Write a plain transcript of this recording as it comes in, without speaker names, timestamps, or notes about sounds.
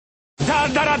da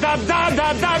da da da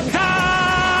da da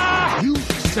da. You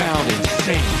sound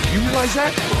insane. You realize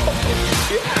that?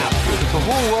 Yeah. The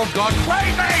whole world gone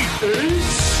crazy.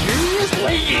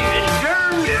 Seriously?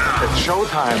 Yeah. It's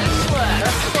showtime.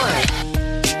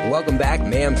 Welcome back,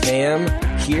 Ma'am Fam,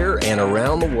 here and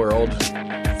around the world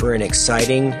for an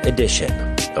exciting edition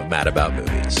of Mad About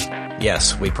Movies.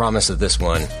 Yes, we promise that this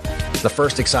one is the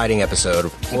first exciting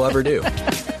episode we'll ever do.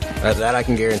 That I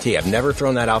can guarantee. I've never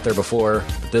thrown that out there before,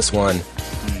 but this one,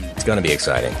 it's going to be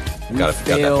exciting.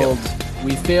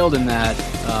 We failed in that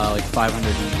like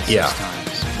 506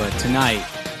 times, but tonight,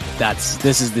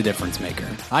 this is the difference maker.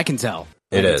 I can tell.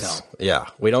 It is. Yeah,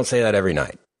 we don't say that every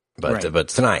night, but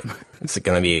tonight it's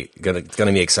going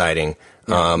to be exciting.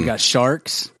 Yeah, we got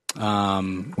sharks.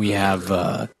 We have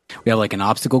like an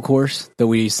obstacle course that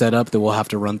we set up that we'll have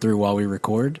to run through while we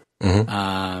record.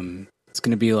 Mm-hmm. It's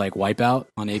going to be like Wipeout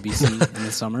on ABC in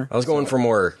the summer. I was going for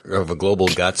more of a Global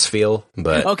Guts feel,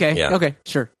 but okay,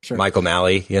 sure. Mike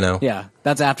O'Malley, Yeah,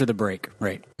 that's after the break,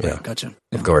 right? Yeah, gotcha.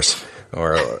 Of course.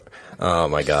 Or oh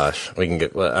my gosh, we can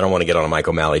get. I don't want to get on a Mike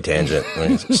O'Malley tangent.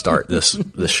 When we start this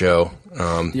show.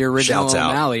 The original shouts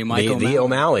out. O'Malley, Mike O'Malley. The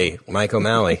O'Malley, Mike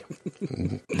O'Malley.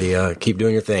 Keep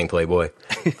doing your thing, Playboy.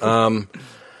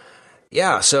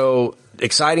 Yeah, so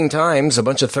exciting times. A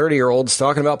bunch of 30-year-olds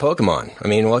talking about Pokemon. I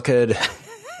mean, what could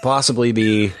possibly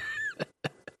be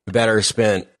better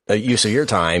spent use of your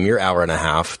time, your hour and a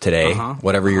half today,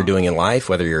 whatever you're doing in life,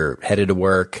 whether you're headed to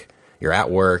work, you're at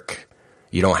work,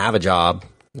 you don't have a job.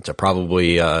 It's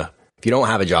probably, if you don't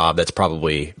have a job, that's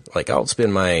probably like, I'll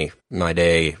spend my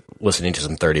day listening to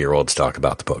some 30-year-olds talk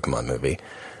about the Pokemon movie.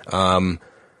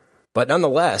 But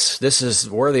nonetheless, this is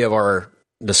worthy of our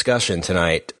discussion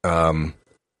tonight,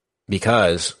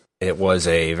 because it was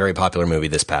a very popular movie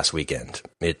this past weekend.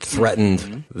 It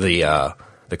threatened the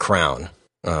crown.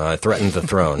 It threatened the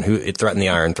throne. It threatened the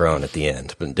Iron Throne at the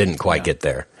end, but didn't quite get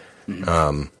there.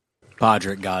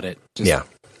 Podrick got it.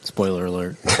 Spoiler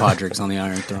alert. Podrick's on the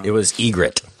Iron Throne. It was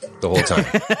Egret the whole time.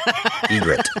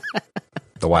 Egret.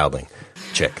 The wildling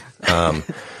chick.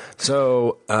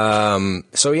 So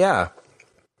yeah.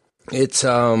 It's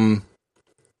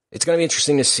going to be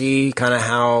interesting to see kind of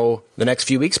how the next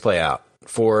few weeks play out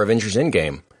for Avengers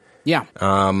Endgame. Yeah.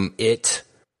 It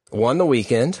won the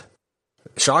weekend.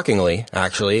 Shockingly,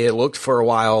 actually. It looked for a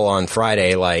while on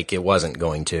Friday like it wasn't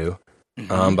going to.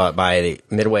 But by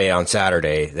midway on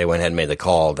Saturday, they went ahead and made the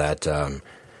call that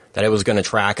it was going to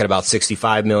track at about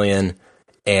 65 million,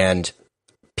 and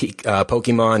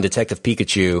Pokemon Detective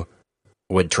Pikachu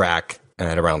would track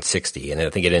at around 60, and I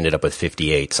think it ended up with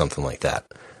 58, something like that,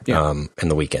 in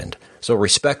the weekend. So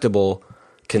respectable,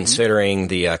 considering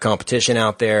the competition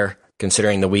out there,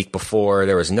 considering the week before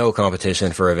there was no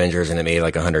competition for Avengers, and it made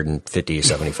like 150,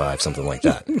 75, something like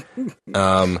that.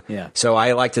 So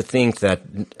I like to think that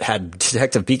had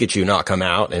Detective Pikachu not come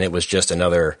out, and it was just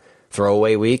another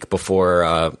throwaway week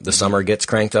before the summer gets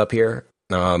cranked up here,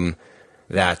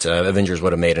 that Avengers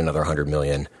would have made another 100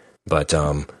 million. But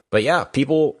yeah,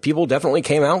 people definitely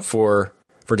came out for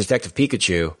Detective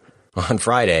Pikachu on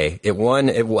Friday. It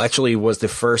actually was the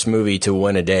first movie to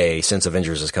win a day since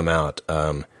Avengers has come out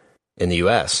in the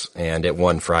U.S., and it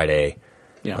won Friday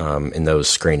in those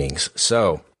screenings.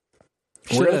 So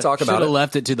we're going to talk about it. Should have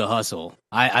left it to the hustle.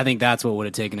 I think that's what would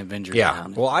have taken Avengers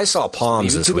down. Well, I saw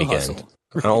Palms this weekend.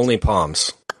 Only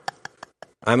Palms.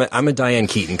 I'm a Diane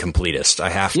Keaton completist. I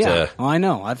have to. Oh, I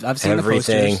know. I've seen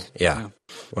everything. The posters. Yeah.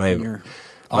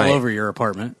 All over your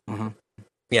apartment.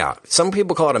 Yeah. Some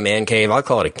people call it a man cave. I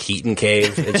call it a Keaton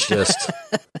cave. It's just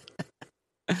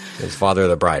it's Father of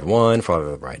the Bride 1, Father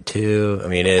of the Bride 2. I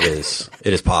mean, it is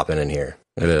popping in here.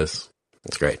 It is.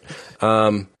 It's great.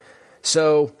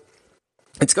 So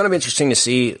it's going to be interesting to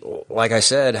see, like I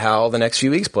said, how the next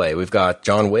few weeks play. We've got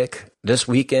John Wick this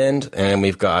weekend, and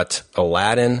we've got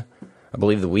Aladdin, I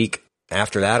believe the week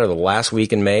after that, or the last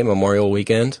week in May, Memorial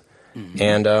Weekend.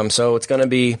 And so it's going to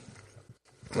be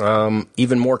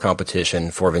even more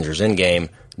competition for Avengers Endgame.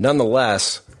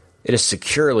 Nonetheless, it is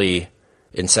securely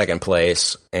in second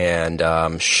place, and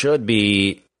should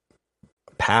be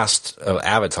past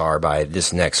Avatar by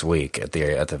this next week at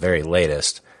the very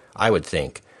latest, I would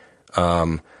think.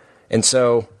 And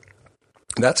so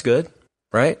that's good,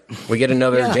 right? We get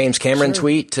another James Cameron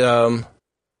tweet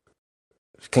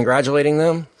congratulating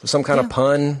them, some kind of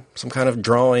pun, some kind of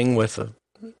drawing with a...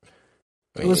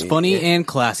 It was funny and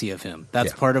classy of him.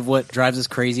 That's part of what drives us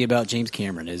crazy about James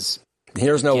Cameron is...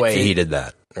 There's no way he did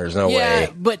that. There's no way.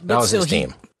 But that was his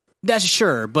team. That's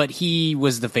sure, but he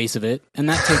was the face of it, and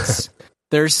that takes...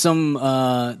 there's some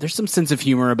sense of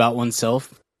humor about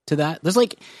oneself to that. There's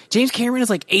like... James Cameron is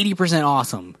like 80%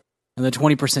 awesome, And the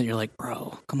 20% you're like,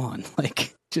 bro, come on.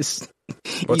 Like, just.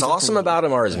 What's awesome about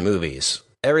him are his movies.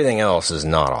 Everything else is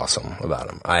not awesome about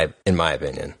him, in my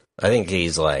opinion. I think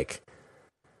he's like,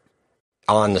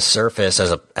 on the surface,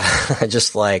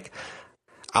 just like,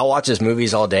 I'll watch his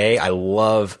movies all day. I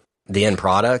love the end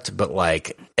product, but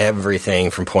like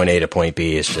everything from point A to point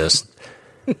B is just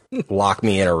lock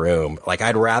me in a room. Like,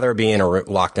 I'd rather be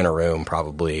locked in a room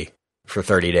probably for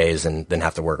 30 days than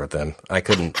have to work with them. I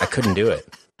couldn't do it.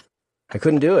 I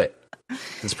couldn't do it.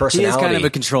 His personality. He is kind of a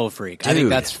control freak. Dude. I think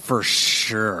that's for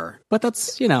sure. But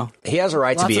that's, he has a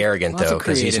right to be arrogant, though,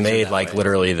 because he's made like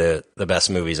literally the best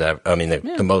movies ever. I mean,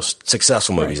 the most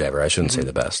successful movies ever. I shouldn't say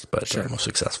the best, but the most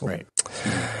successful. Right.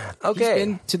 Okay. He's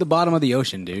been to the bottom of the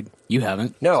ocean, dude. You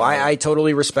haven't. No, so. I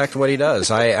totally respect what he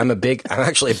does. I'm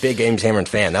actually a big James Cameron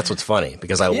fan. That's what's funny,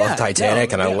 because I love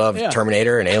Titanic and I love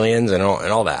Terminator and Aliens and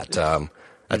all that.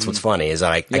 That's what's funny, is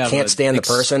that I can't stand the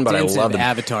person, but I love him.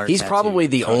 Avatar. He's probably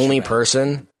the only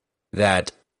person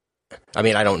that, I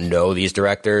mean, I don't know these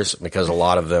directors because a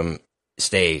lot of them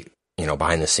stay,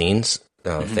 behind the scenes,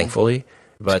 thankfully.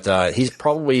 But he's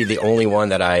probably the only one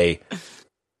that I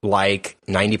like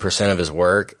 90% of his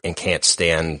work and can't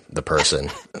stand the person.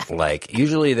 Like,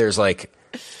 usually there's like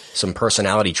some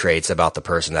personality traits about the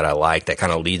person that I like that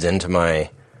kind of leads into my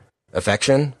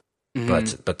affection.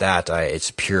 But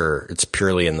it's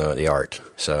purely in the art.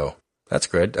 So that's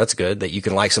good. That's good that you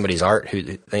can like somebody's art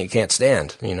who you can't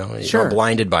stand. You're not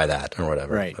blinded by that or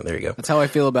whatever. Right. So there you go. That's how I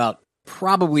feel about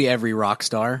probably every rock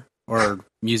star or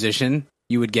musician.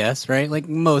 You would guess, right? Like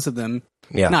most of them.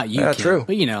 Yeah, not you. Yeah, true.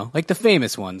 But like the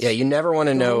famous ones. Yeah, you never want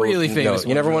to know really famous.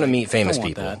 You never want to meet famous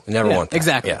people. You never want that.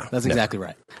 Exactly. Yeah, that's exactly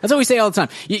right. That's what we say all the time.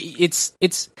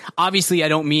 It's obviously, I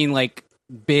don't mean like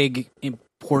big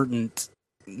important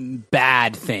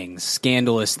bad things,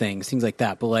 scandalous things like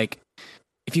that. But like,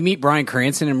 if you meet Bryan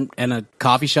Cranston in a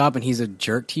coffee shop and he's a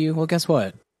jerk to you, well, guess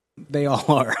what? They all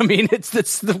are. I mean,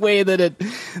 it's the way that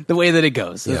it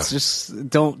goes. It's just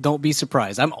don't be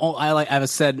surprised. I've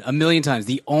said a million times,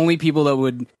 the only people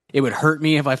that it would hurt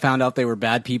me if I found out they were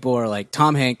bad people are like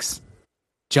Tom Hanks,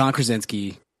 John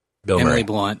Krasinski, Emily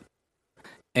Blunt.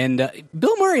 And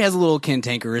Bill Murray has a little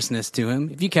cantankerousness to him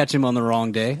if you catch him on the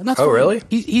wrong day. And that's fine. Really?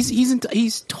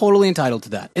 He's totally entitled to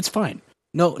that. It's fine.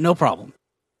 No problem.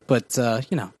 But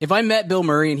if I met Bill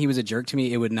Murray and he was a jerk to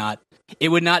me, it would not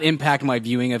impact my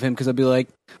viewing of him, because I'd be like,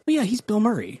 well, yeah, he's Bill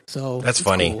Murray. So that's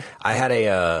funny. Cool. I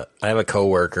have a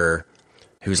coworker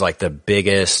who's like the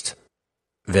biggest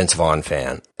Vince Vaughn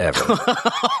fan ever.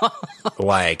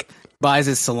 Like, buys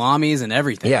his salamis and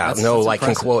everything. Yeah, that's impressive.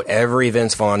 Can quote every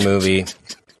Vince Vaughn movie.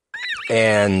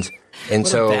 And what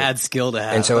so a bad skill to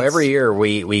have. And so every year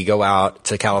we go out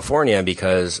to California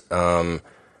because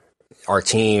our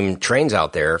team trains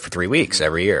out there for 3 weeks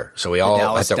every year. So we all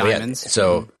Dallas Diamonds.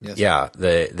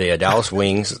 The Dallas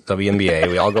Wings, WNBA.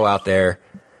 We all go out there,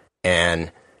 and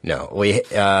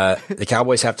the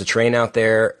Cowboys have to train out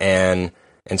there, and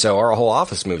so our whole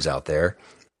office moves out there,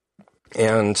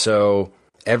 and so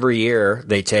every year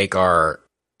they take our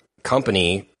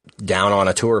company down on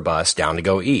a tour bus down to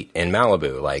go eat in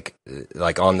Malibu, like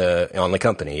on the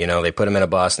company. They put them in a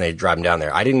bus and they drive them down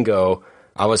there. I didn't go.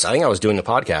 I think I was doing the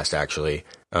podcast, actually,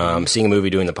 seeing a movie,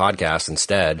 doing the podcast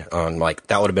instead.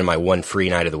 That would have been my one free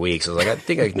night of the week. So I was like, I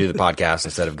think I can do the podcast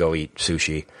instead of go eat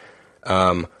sushi.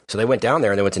 So they went down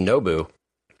there and they went to Nobu,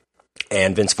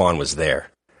 and Vince Vaughn was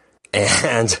there.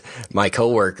 And my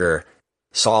coworker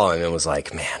saw him and was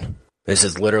like, man, this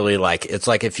is literally like, it's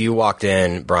like if you walked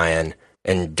in, Brian,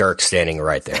 and Dirk's standing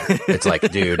right there. It's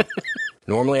like, dude,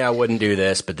 normally I wouldn't do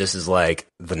this, but this is like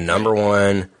the number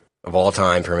one of all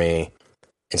time for me.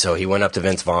 And so he went up to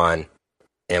Vince Vaughn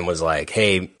and was like,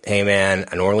 hey man,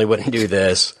 I normally wouldn't do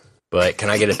this, but can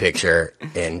I get a picture?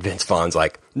 And Vince Vaughn's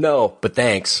like, no, but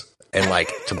thanks. And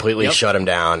like completely shut him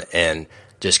down and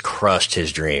just crushed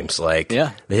his dreams.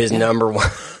 His number one.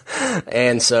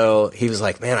 And so he was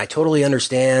like, man, I totally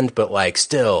understand, but like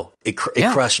still it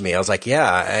crushed me. I was like,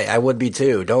 yeah, I would be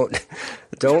too. Don't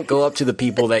go up to the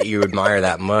people that you admire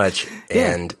that much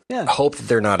and hope that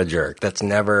they're not a jerk. It's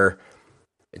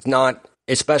not,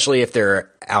 especially if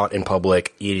they're out in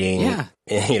public eating,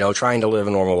 trying to live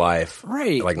a normal life.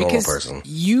 Right. Like a normal person.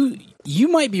 You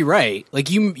might be right. Like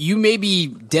you may be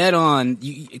dead on,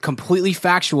 completely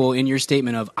factual in your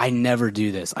statement of, I never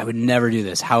do this. I would never do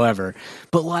this. However,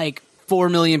 but like 4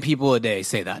 million people a day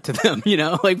say that to them,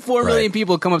 like 4 million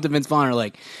people come up to Vince Vaughn and are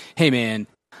like, hey man,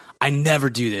 I never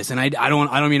do this, and I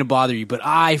don't mean to bother you, but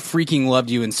I freaking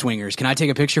loved you in Swingers. Can I take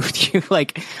a picture with you?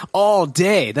 Like all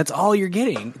day. That's all you're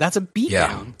getting. That's a beatdown.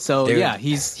 Yeah. So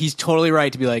he's totally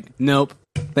right to be like, nope,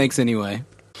 thanks anyway.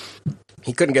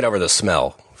 He couldn't get over the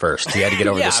smell first. He had to get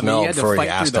over the smell he had before to he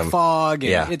fight asked through him. the fog.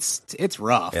 And Yeah. it's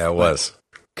rough. Yeah, it was.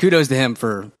 Kudos to him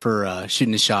for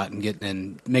shooting his shot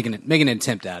and making an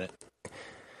attempt at it.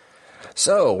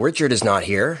 So, Richard is not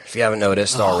here, if you haven't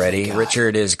noticed already. God.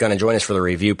 Richard is going to join us for the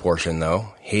review portion,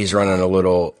 though. He's running a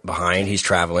little behind. He's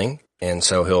traveling, and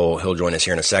so he'll join us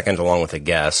here in a second, along with a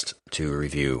guest, to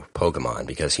review Pokemon,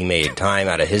 because he made time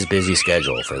out of his busy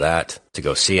schedule for that, to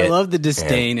go see it. I love the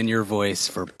disdain in your voice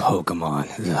for Pokemon.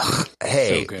 Ugh,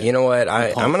 Hey, so good. you know what?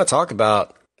 I'm going to talk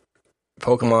about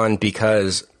Pokemon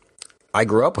because I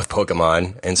grew up with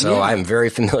Pokemon, and so Yeah. I'm very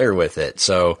familiar with it.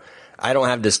 So I don't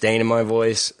have disdain in my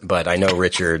voice, but I know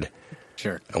Richard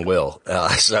Sure. will.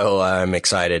 So I'm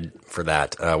excited for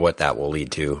that, what that will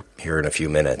lead to here in a few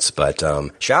minutes. But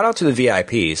shout out to the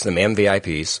VIPs, the MAM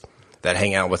VIPs, that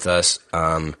hang out with us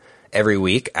every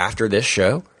week after this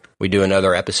show. We do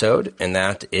another episode, and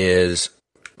that is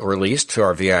released to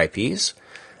our VIPs.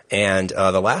 And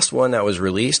the last one that was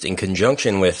released in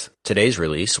conjunction with today's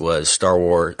release was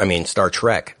Star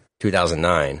Trek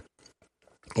 2009,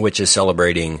 which is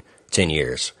celebrating 10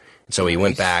 years. So we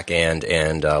went back and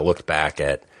looked back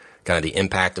at kind of the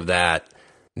impact of that,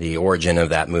 the origin of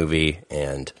that movie,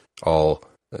 and all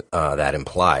that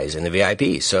implies in the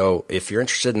VIP. So if you're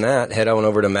interested in that, head on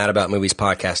over to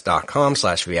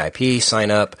madaboutmoviespodcast.com/VIP, sign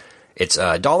up. It's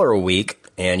 $1 a week,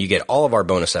 and you get all of our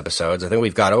bonus episodes. I think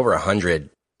we've got over 100,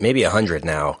 maybe 100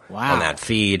 now Wow. on that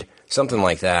feed, something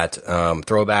like that.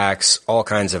 Throwbacks, all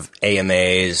kinds of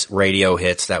AMAs, radio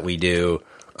hits that we do,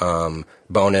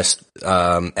 bonus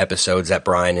episodes that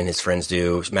Brian and his friends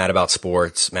do, Mad About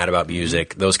Sports, Mad About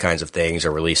Music, those kinds of things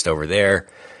are released over there.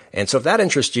 And so if that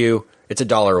interests you, it's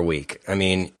 $1 a week. I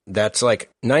mean, that's like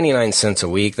 99 cents a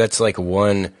week. That's like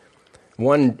one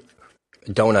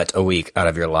donut a week out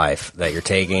of your life that you're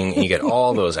taking, and you get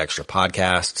all those extra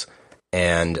podcasts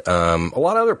and a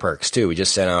lot of other perks too. We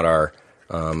just sent out our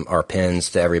pins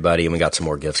to everybody, and we got some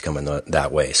more gifts coming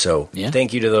that way. So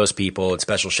Thank you to those people, and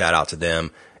special shout out to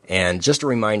them. And just a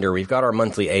reminder, we've got our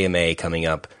monthly AMA coming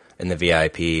up in the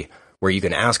VIP, where you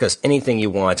can ask us anything you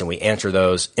want, and we answer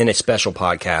those in a special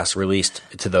podcast released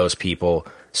to those people.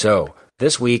 So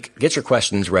this week, get your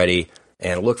questions ready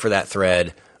and look for that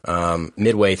thread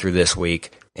midway through this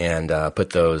week and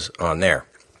put those on there.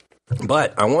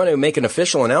 But I want to make an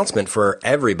official announcement for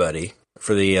everybody,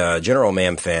 for the General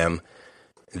Ma'am fam,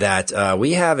 that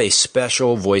we have a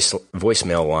special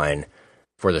voicemail line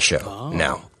for the show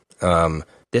now.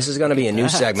 This is going to be a new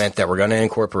segment that we're going to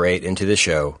incorporate into the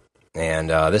show, and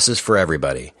this is for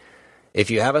everybody. If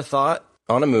you have a thought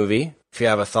on a movie, if you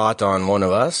have a thought on one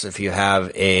of us, if you have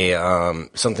a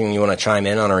something you want to chime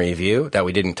in on a review that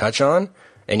we didn't touch on,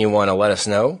 and you want to let us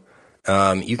know,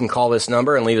 you can call this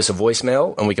number and leave us a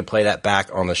voicemail, and we can play that back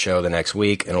on the show the next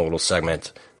week in a little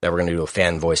segment that we're going to do, a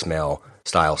fan voicemail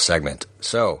style segment.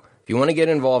 So if you want to get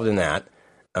involved in that,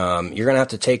 you're going to have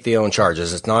to take the own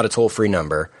charges. It's not a toll-free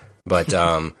number, but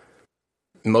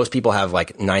most people have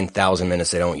like 9,000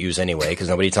 minutes they don't use anyway because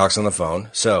nobody talks on the phone.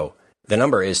 So the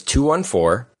number is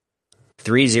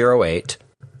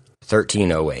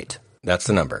 214-308-1308. That's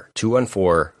the number,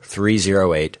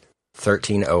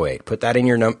 214-308-1308. Put that in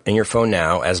your phone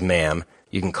now as ma'am.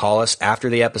 You can call us after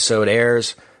the episode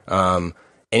airs.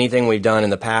 Anything we've done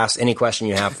in the past, any question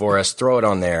you have for us, throw it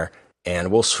on there, and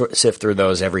we'll sift through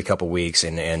those every couple weeks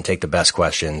and take the best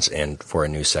questions and for a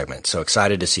new segment. So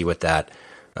excited to see what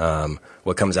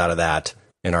comes out of that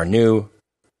in our new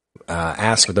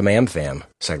Ask the Ma'am Fam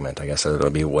segment. I guess that'll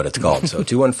be what it's called. So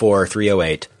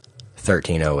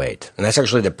 214-308-1308. And that's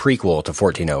actually the prequel to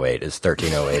 1408 is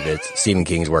 1308. It's Stephen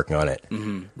King's working on it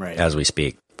right as we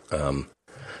speak.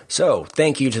 So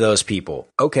thank you to those people.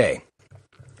 Okay,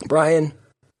 Brian.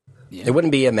 Yeah. It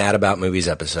wouldn't be a Mad About Movies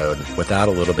episode without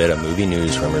a little bit of movie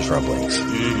news, rumors, rumblings.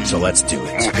 So let's do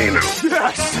it. Movie news,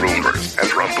 rumors,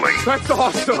 and rumblings. That's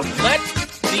awesome. Let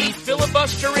the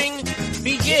filibustering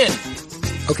begin.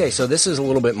 Okay, so this is a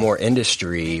little bit more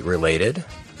industry related,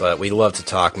 but we love to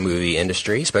talk movie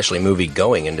industry, especially movie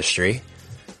going industry.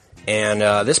 And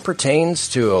this pertains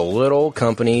to a little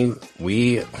company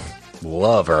we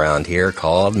love around here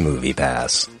called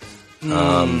MoviePass.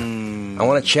 I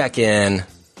want to check in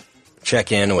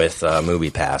with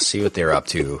MoviePass, see what they're up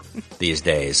to these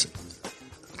days.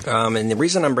 And the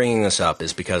reason I'm bringing this up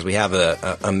is because we have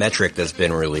a metric that's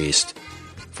been released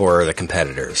for the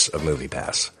competitors of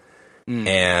MoviePass.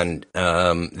 And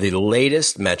the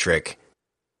latest metric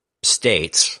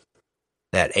states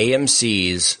that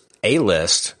AMC's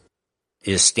A-list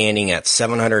is standing at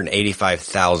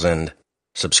 785,000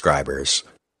 subscribers.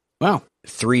 Wow.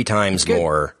 3 times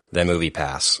more than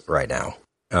MoviePass right now.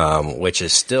 Which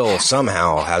is still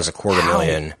somehow has a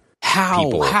 250,000.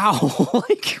 people. How?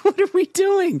 Like, what are we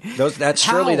doing?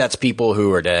 Surely that's people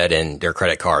who are dead and their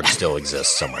credit cards still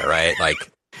exist somewhere, right? Like,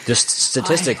 just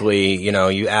statistically,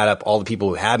 you add up all the people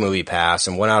who had MoviePass,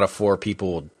 and 1 out of 4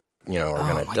 people, are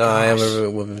going to die.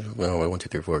 Well, 1, 2,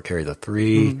 3, 4, carry the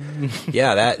 3.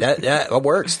 Yeah, that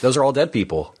works. Those are all dead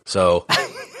people. So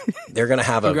they're going to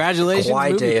have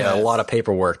a lot of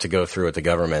paperwork to go through at the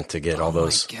government to get all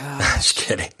those. Just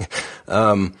kidding.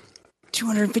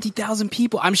 250,000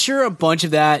 people. I'm sure a bunch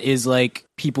of that is like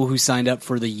people who signed up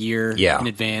for the year in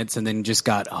advance and then just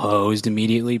got hosed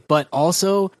immediately. But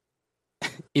also,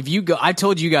 if you go, I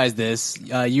told you guys this,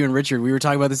 you and Richard, we were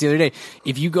talking about this the other day.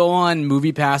 If you go on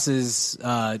MoviePass's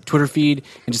Twitter feed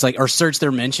and just or search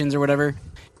their mentions or whatever,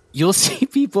 you'll see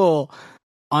people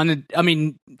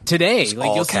today,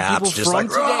 like you'll see people from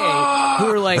today who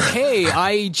are like, "Hey,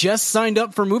 I just signed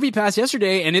up for MoviePass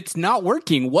yesterday and it's not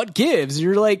working. What gives?" And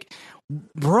you're like,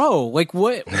 "Bro, like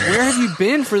where have you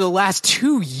been for the last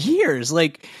 2 years?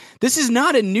 Like, this is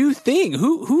not a new thing.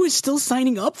 Who is still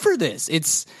signing up for this?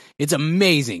 It's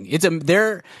amazing.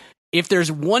 If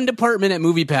there's one department at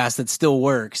MoviePass that still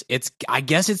works, I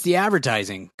guess it's the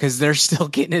advertising, because they're still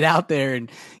getting it out there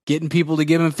and getting people to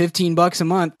give them $15 a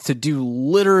month to do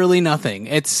literally nothing.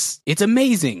 It's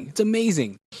amazing. It's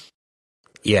amazing.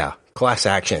 Yeah, class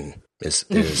action is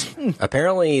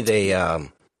apparently they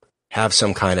have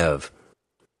some kind of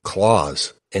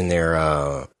clause in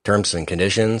their terms and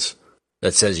conditions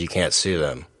that says you can't sue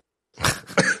them.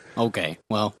 Okay,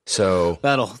 well, so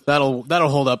that'll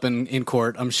hold up in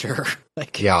court, I'm sure.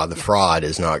 The fraud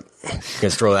is not.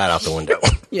 Let's throw that out the window.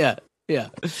 Yeah.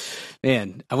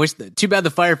 Man, I wish. Too bad the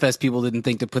Firefest people didn't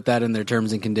think to put that in their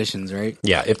terms and conditions, right?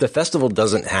 Yeah, if the festival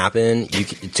doesn't happen,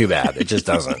 too bad. It just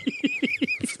doesn't.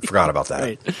 Forgot about that.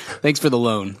 Right. Thanks for the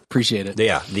loan. Appreciate it.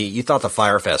 Yeah, you thought the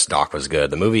Firefest doc was good.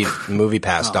 The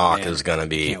MoviePass doc is going to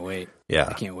be. Can't wait. Yeah,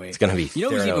 I can't wait. It's going to be.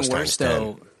 Who's even worse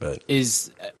though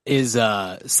is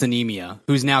Cinemia,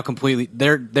 who's now completely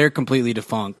they're completely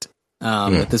defunct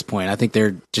at this point. I think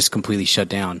they're just completely shut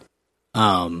down.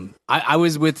 I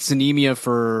was with Cinemia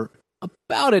for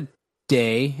about a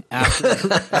day after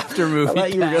MoviePass. I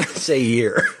thought you were going to say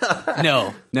year.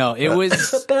 No, it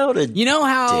was about a. You know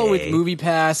how day. with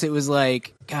MoviePass it was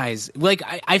like, guys, like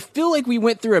I feel like we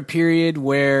went through a period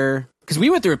where. Because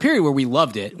we went through a period where we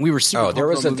loved it. We were super. There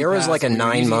was like a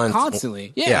 9 month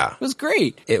constantly. Yeah, it was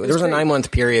great. There was a 9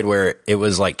 month period where it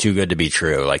was like too good to be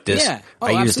true. Like this,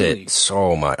 I used it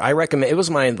so much. I recommend. It was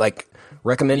my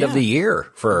recommend of the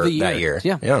year for that year.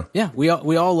 Yeah. We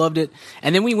all loved it.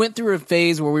 And then we went through a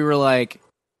phase where we were like,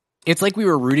 it's like we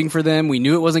were rooting for them. We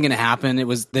knew it wasn't going to happen. It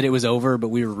was over, but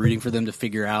we were rooting for them to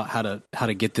figure out how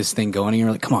to get this thing going. And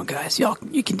you're like, come on, guys, y'all,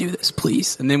 you can do this,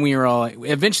 please. And then we were all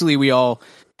eventually we all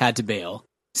had to bail.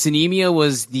 Cinemia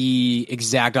was the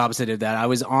exact opposite of that. I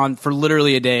was on for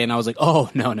literally a day and I was like, oh,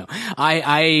 no.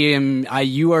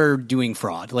 You are doing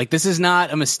fraud. Like, this is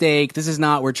not a mistake. This is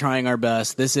not, we're trying our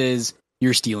best. This is,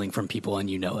 you're stealing from people and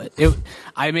you know it.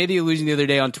 I made the illusion the other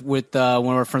day with one of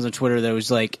our friends on Twitter that was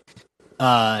like,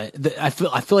 I feel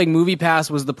like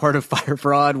MoviePass was the part of Fire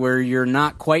Fraud where you're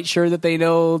not quite sure that they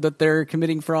know that they're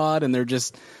committing fraud and they're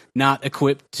just not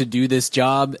equipped to do this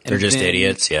job. They're just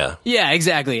idiots, yeah. Yeah,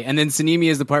 exactly. And then Cinemia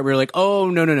is the part where you're like, oh,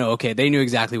 no. Okay, they knew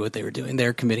exactly what they were doing.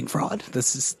 They're committing fraud.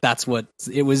 That's what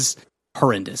it was.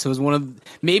 Horrendous. It was one of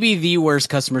maybe the worst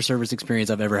customer service experience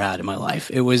I've ever had in my life.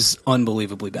 It was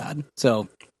unbelievably bad. So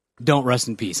don't rest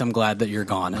in peace. I'm glad that you're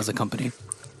gone as a company.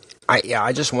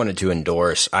 I just wanted to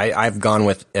endorse. I've gone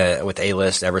with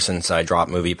A-List ever since I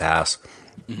dropped MoviePass.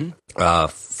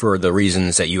 For the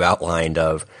reasons that you outlined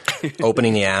of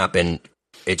opening the app and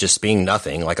it just being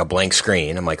nothing, like a blank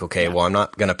screen. I'm like, okay, well, I'm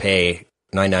not going to pay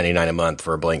 $9.99 a month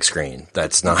for a blank screen.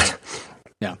 That's not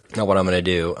not what I'm going to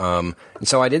do. And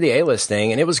so I did the A-List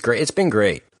thing, and it was great. It's been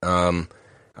great.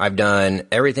 I've done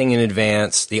everything in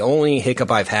advance. The only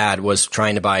hiccup I've had was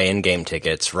trying to buy in-game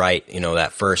tickets, right?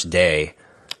 That first day.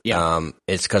 Yeah.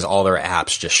 It's because all their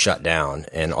apps just shut down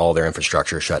and all their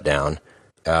infrastructure shut down.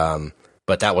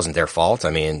 But that wasn't their fault. I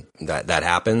mean, that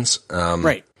happens.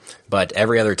 Right. But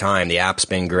every other time, the app's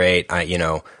been great.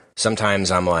 Sometimes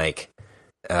I'm like,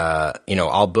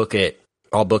 I'll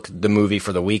book the movie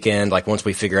for the weekend. Like once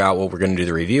we figure out what we're going to do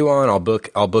the review on,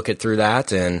 I'll book it through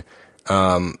that. And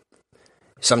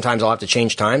sometimes I'll have to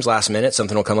change times last minute.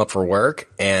 Something will come up for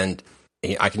work, and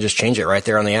I can just change it right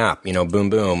there on the app. Boom,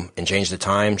 boom, and change the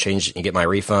time. And get my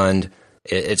refund.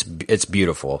 It's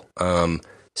beautiful.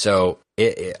 So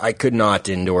I could not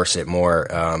endorse it more.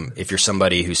 If you're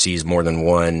somebody who sees more than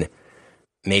one,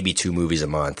 maybe 2 movies a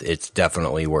month, it's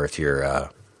definitely worth your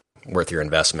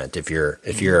investment. If you're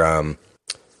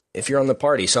if you're on the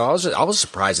party. So I was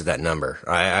surprised at that number.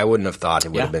 I wouldn't have thought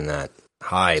it would have been that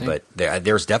high, but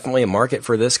there's definitely a market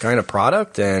for this kind of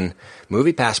product, and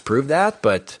MoviePass proved that.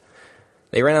 But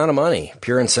they ran out of money,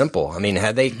 pure and simple. I mean,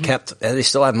 had they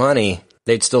still had money,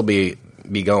 they'd still be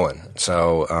going.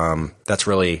 So that's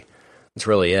really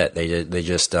it. They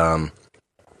just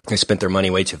they spent their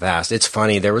money way too fast. It's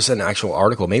funny. There was an actual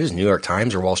article, maybe it was New York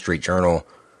Times or Wall Street Journal,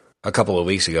 a couple of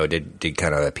weeks ago. Did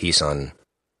kind of a piece on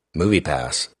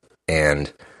MoviePass,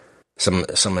 and one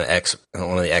of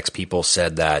the ex people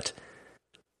said that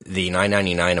the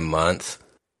 $9.99 a month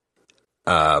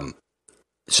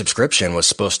subscription was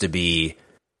supposed to be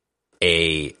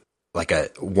a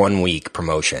 1 week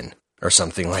promotion or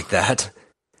something like that.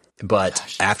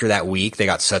 But after that week, they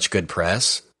got such good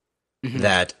press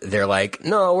that they're like,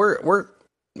 no, we're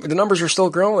the numbers are still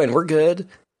growing. We're good.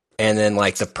 And then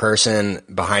the person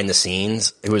behind the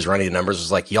scenes who was running the numbers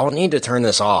was like, y'all need to turn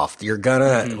this off. You're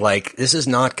gonna this is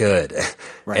not good.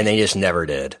 Right. And they just never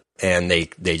did. And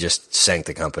they just sank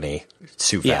the company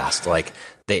too fast.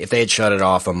 If they had shut it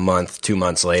off a month, 2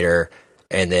 months later,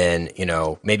 and then,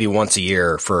 maybe once a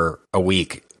year for a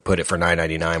week, put it for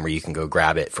 $9.99 where you can go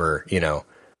grab it for,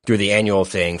 through the annual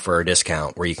thing for a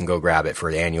discount where you can go grab it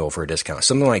for the annual for a discount,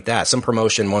 something like that, some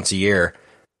promotion once a year.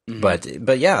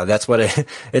 But yeah, that's what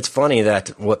it's funny that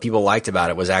what people liked about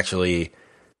it was actually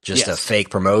just a fake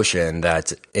promotion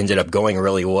that ended up going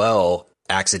really well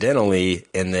accidentally,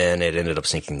 and then it ended up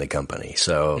sinking the company.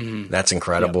 So that's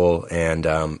incredible. Yep. And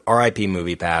RIP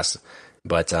MoviePass.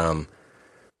 But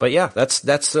yeah,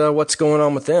 that's what's going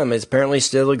on with them. It apparently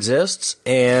still exists.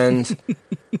 And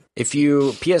if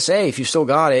you still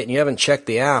got it and you haven't checked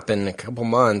the app in a couple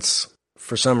months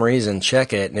for some reason,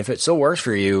 check it. And if it still works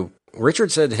for you,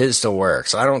 Richard said his still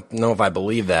works. I don't know if I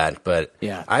believe that, but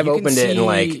I've opened it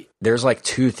and there's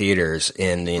 2 theaters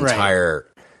in the entire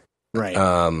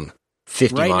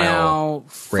 50 right mile now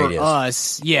for radius.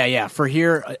 Us, for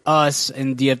here, us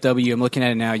in DFW, I'm looking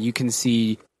at it now. You can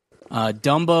see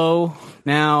Dumbo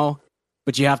now,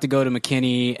 but you have to go to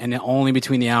McKinney, and only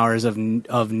between the hours of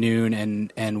noon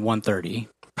and 1:30.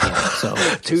 So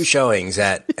 2 showings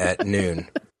at noon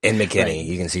in McKinney. Right.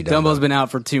 You can see Dumbo. Dumbo's been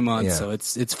out for 2 months, so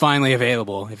it's finally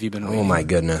available. If you've been waiting. Oh my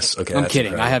goodness! Okay, I'm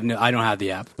kidding. Incredible. I don't have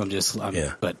the app. But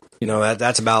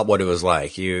that's about what it was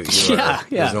like. There's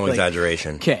no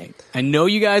exaggeration. Okay, I know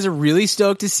you guys are really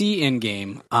stoked to see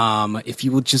Endgame. If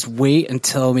you will just wait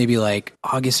until maybe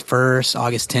August 1st,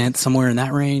 August 10th, somewhere in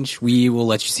that range, we will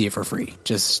let you see it for free.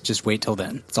 Just wait till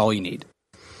then. That's all you need.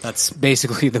 That's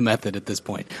basically the method at this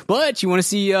point. But you want to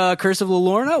see Curse of La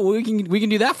Lorna? Well, we can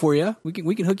do that for you. We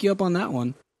can hook you up on that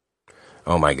one.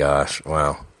 Oh my gosh!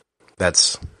 Wow,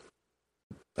 that's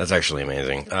actually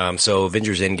amazing. So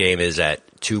Avengers Endgame is at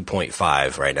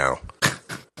 2.5 right now.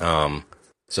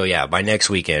 So yeah, by next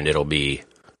weekend it'll be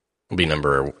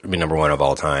number 1 of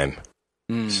all time.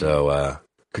 So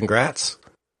congrats.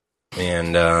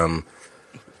 And do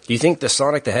you think the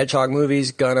Sonic the Hedgehog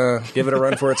movie's gonna give it a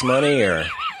run for its money, or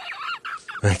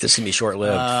this can be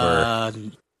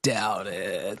short-lived? Doubt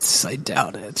it. I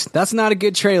doubt it. That's not a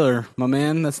good trailer, my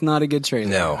man. That's not a good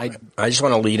trailer. No, I just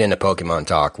want to lead into Pokemon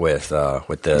talk with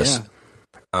this.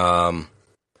 Yeah.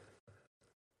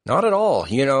 Not at all.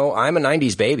 I'm a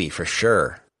 90s baby for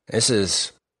sure. This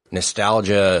is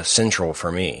nostalgia central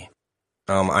for me.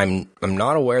 I'm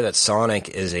not aware that Sonic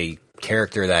is a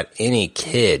character that any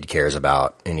kid cares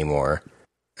about anymore.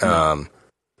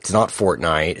 It's not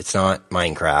Fortnite. It's not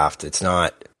Minecraft. It's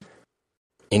not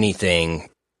anything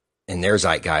in their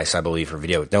zeitgeist, I believe, for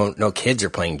video. No kids are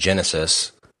playing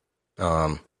Genesis.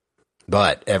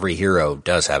 But every hero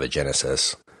does have a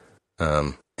Genesis.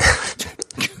 That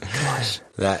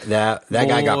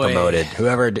guy got promoted.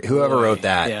 Whoever wrote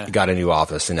that got a new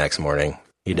office the next morning.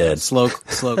 He did. Slow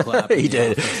clap. He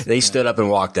did. They stood up and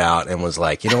walked out and was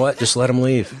like, you know what? Just let him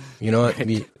leave. You know what?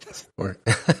 They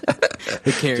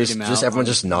carried him out. Just everyone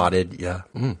just nodded. Yeah.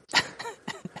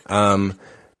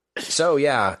 So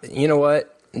yeah, you know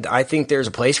what? I think there's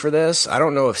a place for this. I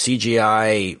don't know if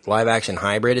CGI live action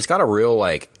hybrid. It's got a real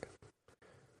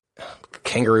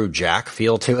Kangaroo Jack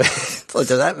feel to it. Does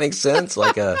that make sense?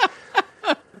 Which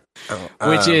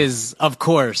is, of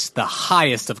course, the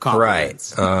highest of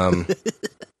compliments. Right.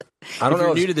 I don't if know.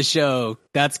 You're new to the show,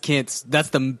 that's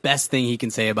the best thing he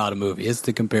can say about a movie is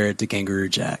to compare it to Kangaroo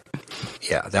Jack.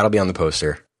 Yeah, that'll be on the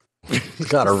poster. It's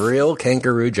got a real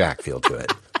Kangaroo Jack feel to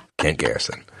it. Kent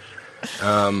Garrison.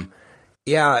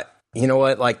 Yeah, you know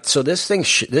what? So this thing,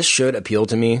 this should appeal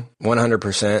to me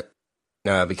 100%.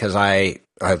 Because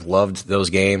I've loved those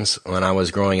games when I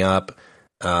was growing up.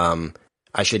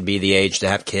 I should be the age to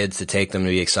have kids to take them to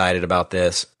be excited about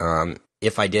this.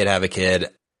 If I did have a kid,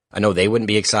 I know they wouldn't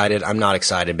be excited. I'm not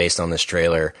excited based on this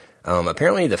trailer.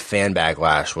 Apparently the fan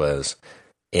backlash was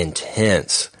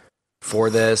intense for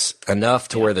this, enough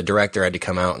to where the director had to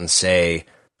come out and say,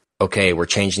 okay, we're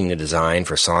changing the design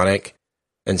for Sonic.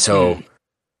 And so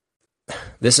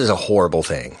this is a horrible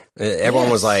thing. Everyone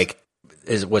was like,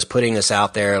 was putting this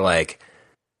out there like,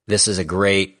 this is a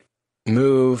great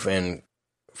move, and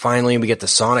finally we get the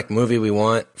Sonic movie we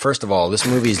want. First of all, this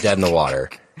movie is dead in the water.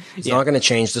 It's not going to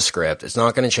change the script. It's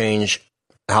not going to change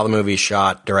how the movie is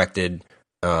shot, directed,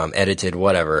 edited,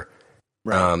 whatever,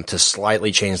 to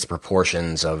slightly change the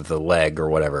proportions of the leg or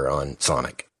whatever on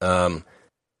Sonic.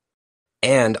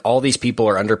 And all these people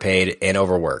are underpaid and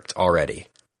overworked already.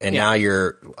 And now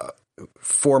you're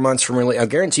 4 months from release. I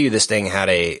guarantee you this thing had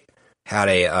a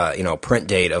print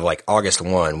date of like August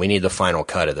 1. We need the final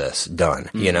cut of this done,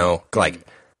 like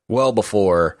well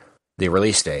before the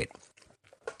release date.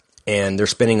 And they're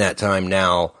spending that time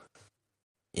now,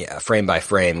 frame by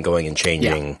frame, going and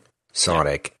changing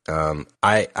Sonic.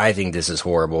 I think this is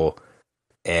horrible,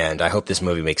 and I hope this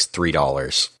movie makes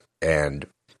 $3 and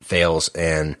fails.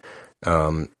 And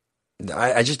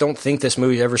I just don't think this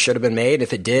movie ever should have been made.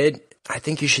 If it did, I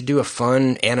think you should do a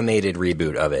fun animated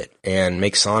reboot of it and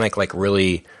make Sonic like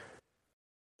really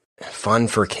fun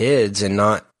for kids and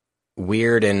not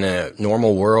weird in a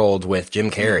normal world with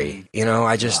Jim Carrey.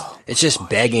 It's just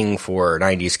begging for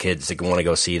 90s kids to want to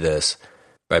go see this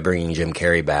by bringing Jim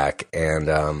Carrey back.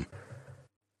 And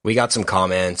we got some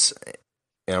comments,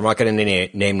 and I'm not going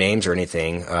to name names or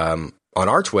anything, on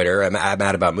our Twitter, I'm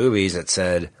Mad About Movies, that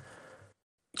said,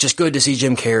 just good to see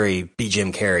Jim Carrey be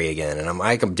Jim Carrey again. And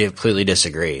I completely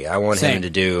disagree. I want him to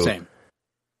do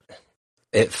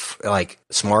it like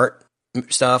smart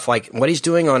stuff. Like what he's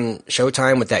doing on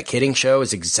Showtime with that kidding show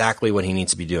is exactly what he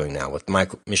needs to be doing now with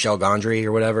Michel Gondry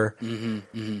or whatever.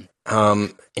 And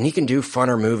he can do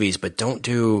funner movies, but don't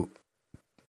do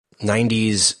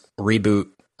 90s reboot,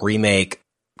 remake,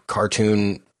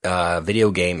 cartoon,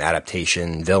 video game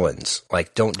adaptation villains.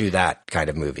 Like, don't do that kind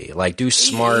of movie. Like, do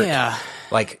smart. Yeah.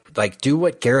 Like do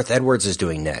what Gareth Edwards is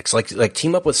doing next. Like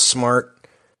team up with smart,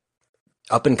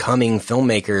 up and coming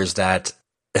filmmakers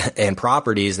and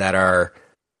properties that are,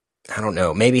 I don't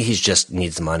know. Maybe he just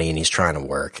needs money and he's trying to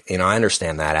work. I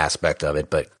understand that aspect of it,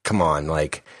 but come on,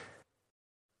 like,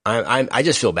 I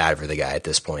just feel bad for the guy at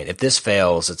this point. If this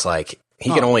fails, it's like he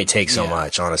can only take so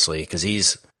much, honestly, because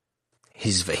he's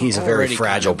a very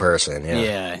fragile person.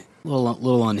 Yeah, a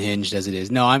little unhinged as it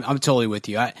is. No, I'm totally with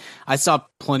you. I saw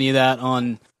plenty of that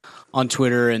on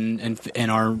Twitter and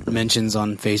our mentions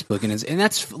on Facebook, and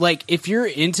that's like, if you're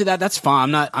into that, that's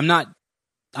fine. I'm not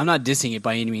dissing it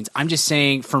by any means. I'm just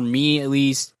saying, for me at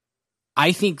least,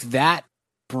 I think that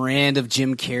brand of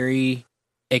Jim Carrey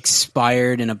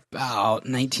expired in about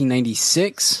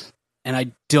 1996. And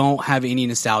I don't have any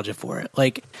nostalgia for it.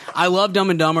 Like, I love Dumb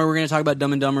and Dumber. We're going to talk about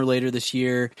Dumb and Dumber later this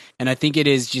year. And I think it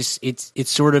is just, it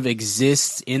sort of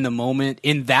exists in that moment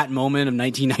of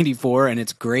 1994. And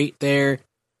it's great there.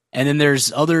 And then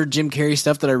there's other Jim Carrey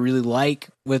stuff that I really like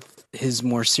with his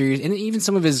more serious, and even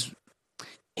some of his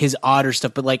odder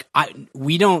stuff. But like, I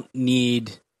don't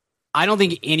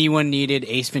think anyone needed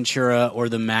Ace Ventura or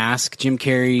The Mask, Jim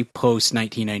Carrey post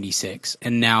 1996.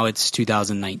 And now it's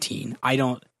 2019.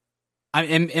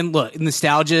 And look,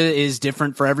 nostalgia is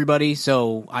different for everybody,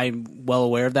 so I'm well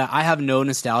aware of that. I have no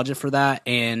nostalgia for that,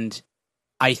 and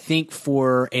I think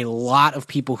for a lot of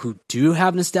people who do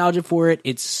have nostalgia for it,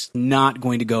 it's not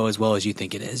going to go as well as you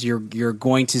think it is. You're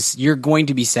going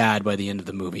to be sad by the end of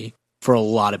the movie for a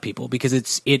lot of people,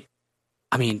 because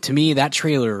I mean, to me, that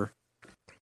trailer,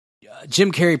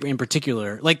 Jim Carrey in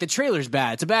particular, like, the trailer's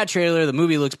bad. It's a bad trailer. The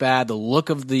movie looks bad. The look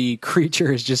of the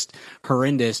creature is just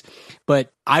horrendous. But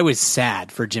I was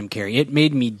sad for Jim Carrey. It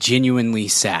made me genuinely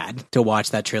sad to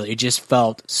watch that trailer. It just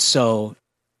felt so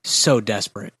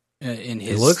desperate in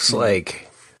his. It looks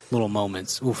like little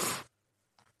moments. Oof.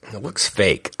 It looks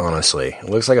fake, honestly. It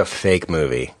looks like a fake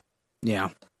movie. Yeah.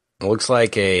 It looks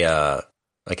like an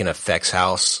effects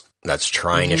house that's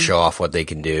trying to show off what they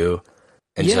can do.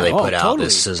 And so they put out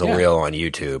this sizzle reel on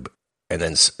YouTube, and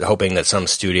then hoping that some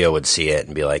studio would see it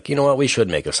and be like, you know what, we should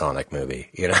make a Sonic movie,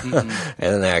 And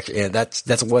then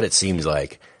that's what it seems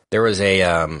like. There was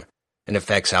an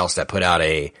effects house that put out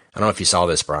I don't know if you saw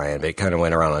this, Brian, but it kind of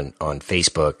went around on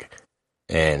Facebook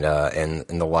and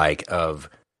the like, of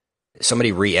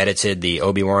somebody re-edited the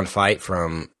Obi-Wan fight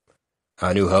from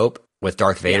New Hope with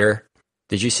Darth Vader. Fan.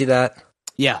 Did you see that?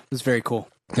 Yeah, it was very cool.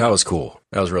 That was cool.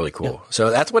 That was really cool. Yep. So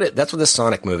that's what this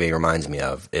Sonic movie reminds me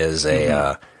of, is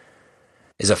a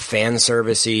fan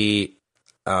servicey,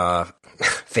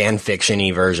 fan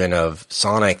fiction-y version of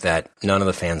Sonic that none of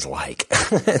the fans like.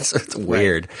 It's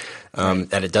weird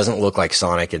that it doesn't look like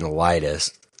Sonic in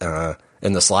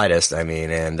the slightest. I mean,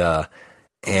 and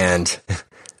it's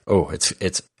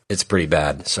pretty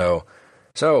bad. So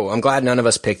I'm glad none of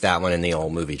us picked that one in the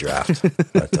old movie draft.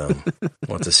 But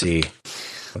we'll have to see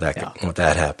what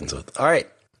that happens with. All right,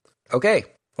 okay,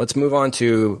 let's move on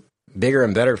to bigger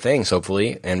and better things,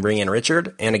 hopefully, and bring in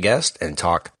Richard and a guest and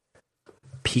talk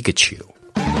Pikachu.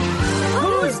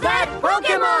 Who's that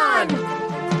Pokemon?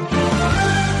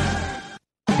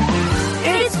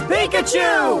 It's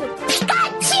Pikachu!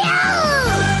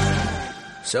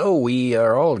 Pikachu! So we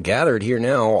are all gathered here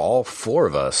now, all four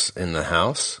of us in the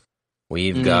house.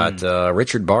 We've got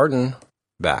Richard Barden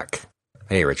back.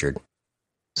 Hey, Richard.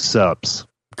 Subs.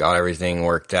 Got everything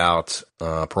worked out.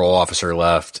 Parole officer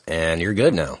left, and you're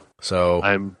good now. So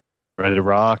I'm ready to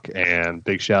rock, and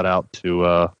big shout out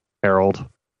to Harold.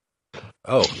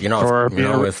 Oh, you're not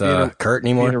with Kurt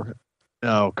anymore?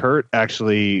 No, Kurt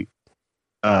actually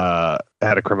had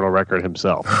a criminal record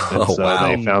himself. And so wow.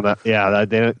 They found that. Yeah,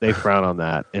 they frown on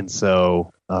that. And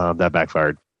so that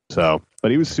backfired. So,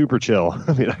 but he was super chill.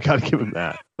 I mean, I got to give him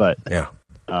that. But yeah,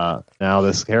 now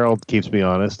this Harold keeps me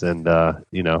honest, and shout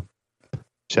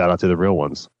out to the real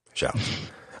ones. Shout.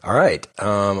 All right.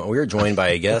 We're joined by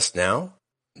a guest now,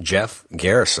 Jeff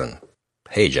Garrison.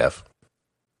 Hey, Jeff.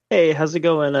 Hey, how's it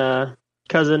going,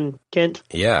 cousin Kent?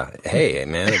 Yeah. Hey,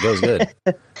 man, it goes good.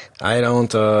 I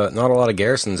don't, not a lot of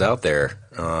Garrisons out there.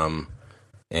 So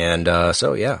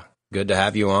yeah, good to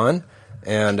have you on.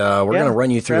 And, we're going to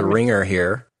run you through the ringer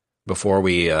here before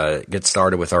we, get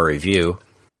started with our review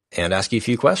and ask you a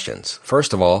few questions.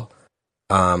 First of all,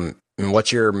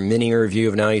 what's your mini review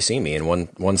of Now You See Me in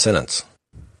one sentence?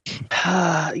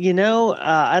 I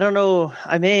don't know.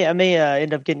 I may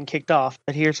end up getting kicked off,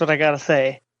 but here's what I gotta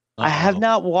say. I have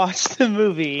not watched the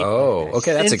movie. Oh,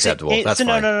 okay, that's acceptable. That's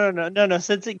fine. No.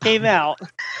 Since it came out,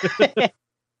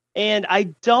 and I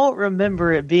don't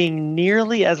remember it being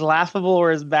nearly as laughable or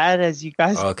as bad as you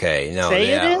guys. Okay, no, say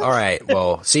yeah, it is. All right.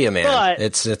 Well, see you, man. But,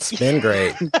 it's been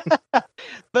great.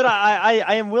 But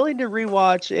I am willing to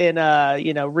rewatch and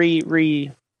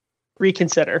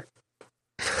reconsider.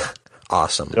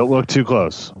 Awesome. Don't look too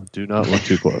close. Do not look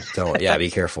too close. Yeah, be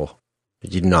careful. You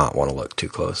do not want to look too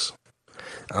close.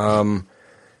 And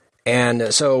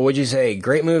so would you say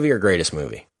great movie or greatest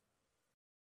movie?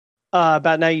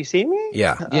 About Now You See Me?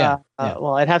 Yeah.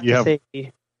 Well, I'd have to say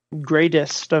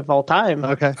greatest of all time.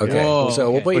 Okay. Whoa,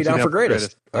 so we'll put you down for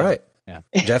greatest. All right. Yeah.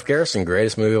 Jeff Garrison,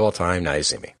 greatest movie of all time. Now You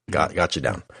See Me. Got you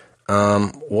down.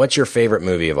 What's your favorite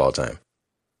movie of all time?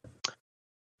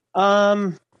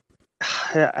 I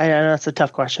know that's a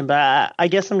tough question, but I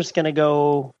guess I'm just going to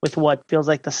go with what feels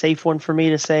like the safe one for me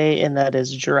to say, and that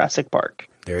is Jurassic Park.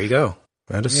 There you go.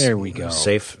 There we go.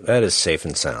 Safe. That is safe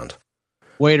and sound.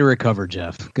 Way to recover,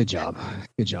 Jeff. Good job.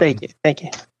 Thank you.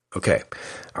 Okay.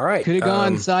 All right. Could have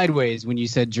gone sideways when you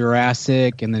said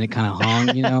Jurassic, and then it kind of hung,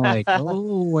 like,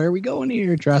 oh, where are we going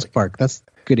here? Jurassic Park. That's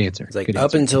a good answer. It's like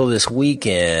up until this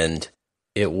weekend,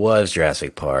 it was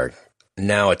Jurassic Park.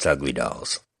 Now it's Ugly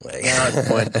Dolls. Now it's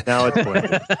blended.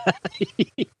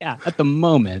 Yeah, at the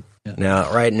moment.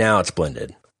 Yeah. Right now it's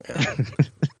blended. Yeah.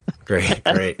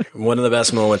 Great. One of the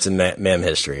best moments in mem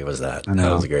history was that. I know.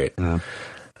 That was great.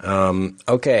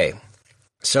 Okay,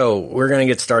 so we're gonna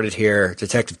get started here.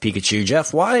 Detective Pikachu,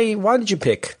 Jeff, why did you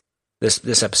pick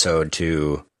this episode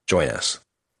to join us?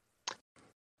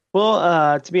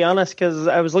 Well, to be honest, because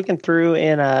I was looking through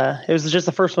and it was just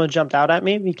the first one that jumped out at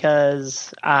me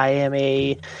because I am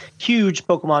a huge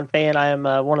Pokemon fan. I am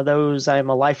one of those. I am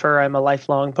a lifer. I'm a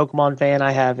lifelong Pokemon fan.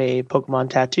 I have a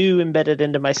Pokemon tattoo embedded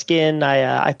into my skin.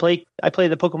 I play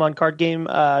the Pokemon card game,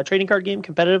 trading card game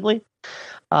competitively.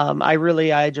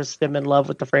 I just am in love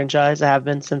with the franchise. I have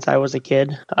been since I was a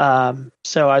kid.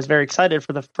 So I was very excited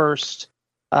for the first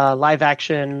live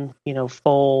action,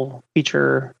 full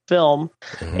feature film.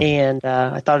 Mm-hmm. And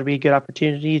I thought it'd be a good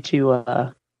opportunity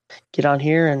to get on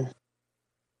here and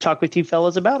talk with you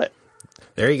fellas about it.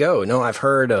 There you go. No, I've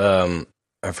heard a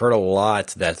lot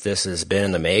that this has been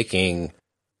in the making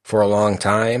for a long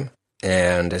time,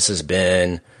 and this has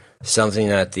been something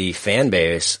that the fan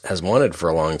base has wanted for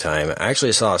a long time. I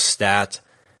actually saw a stat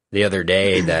the other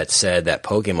day that said that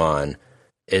Pokemon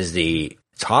is the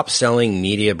top-selling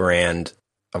media brand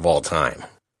of all time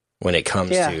when it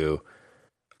comes to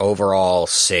overall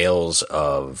sales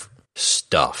of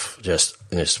stuff. Just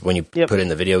when you put in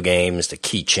the video games, the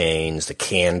keychains, the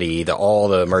candy, all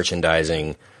the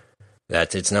merchandising,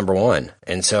 that it's number one.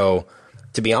 And so,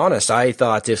 to be honest, I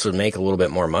thought this would make a little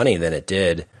bit more money than it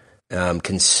did,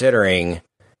 considering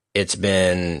it's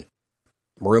been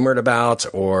rumored about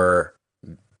or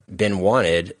been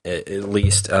wanted, at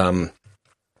least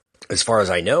as far as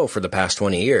I know, for the past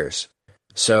 20 years.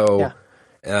 So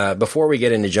before we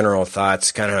get into general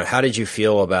thoughts, kind of how did you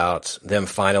feel about them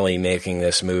finally making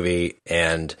this movie?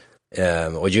 And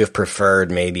would you have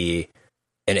preferred maybe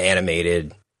an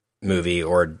animated movie,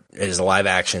 or is a live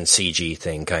action CG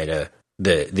thing kind of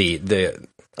the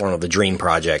I don't know, the dream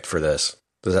project for this?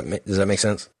 Does that make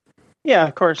sense? Yeah,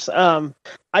 of course.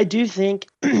 I do think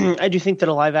that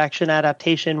a live action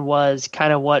adaptation was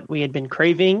kind of what we had been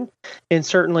craving, and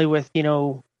certainly with, you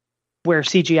know, where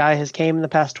CGI has came in the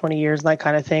past 20 years and that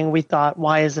kind of thing, we thought,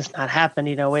 why has this not happened?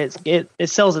 You know, it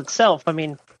sells itself. I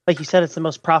mean, like you said, it's the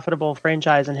most profitable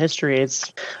franchise in history.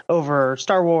 It's over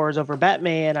Star Wars, over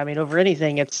Batman. I mean, over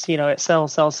anything. It's, you know, it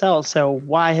sells. So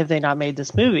why have they not made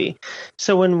this movie?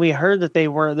 So when we heard that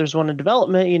there's one in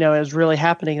development, you know, it was really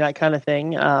happening, that kind of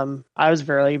thing. I was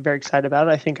very, very excited about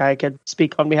it. I think I could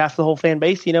speak on behalf of the whole fan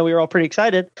base. You know, we were all pretty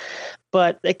excited.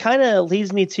 But it kind of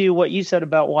leads me to what you said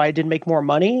about why it didn't make more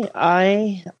money.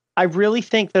 I really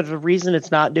think that the reason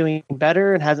it's not doing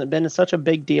better and hasn't been such a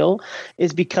big deal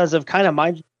is because of kind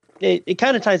of it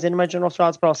kind of ties into my general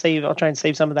thoughts, but I'll try and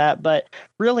save some of that. But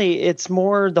really, it's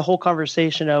more the whole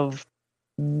conversation of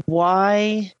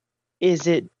why is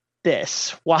it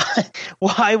this?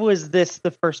 Why was this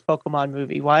the first Pokemon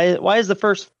movie? Why is the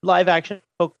first live action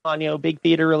Pokemon, you know, big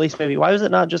theater release movie? Why was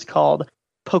it not just called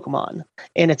Pokemon?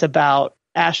 And it's about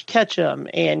Ash Ketchum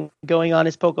and going on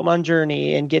his Pokemon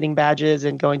journey and getting badges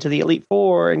and going to the Elite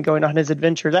Four and going on his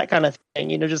adventure, that kind of thing.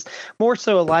 You know, just more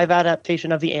so a live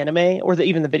adaptation of the anime or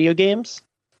even the video games.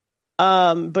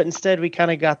 But instead, we kind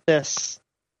of got this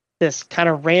kind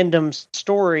of random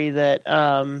story that,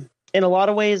 in a lot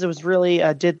of ways, it was really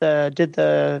did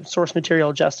the source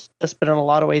material justice, but in a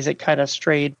lot of ways, it kind of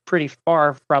strayed pretty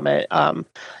far from it.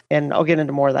 And I'll get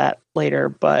into more of that later,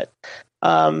 but.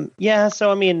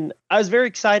 So I mean, I was very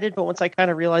excited, but once I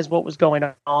kind of realized what was going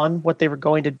on, what they were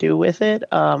going to do with it,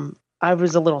 I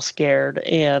was a little scared.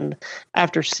 And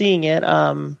after seeing it,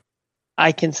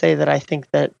 I can say that I think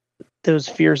that those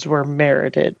fears were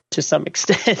merited to some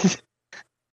extent.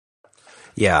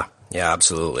 Yeah,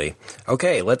 absolutely.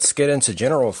 Okay, let's get into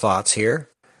general thoughts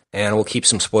here, and we'll keep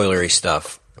some spoilery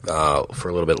stuff for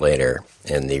a little bit later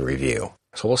in the review.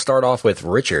 So we'll start off with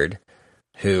Richard,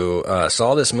 who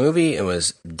saw this movie and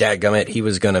was dadgummit, he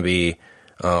was going to be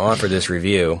on for this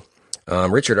review.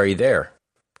 Richard, are you there?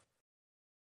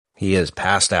 He is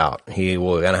passed out. He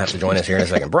will going to have to join us here in a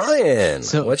second. Brian,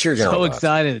 what's your general thoughts?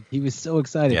 Excited. He was so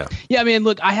excited. Yeah, man,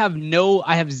 look, I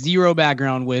have zero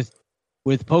background with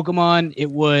Pokemon. It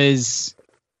was,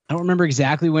 I don't remember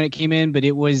exactly when it came in, but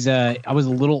it was, I was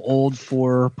a little old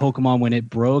for Pokemon when it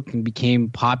broke and became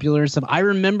popular and stuff. I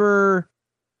remember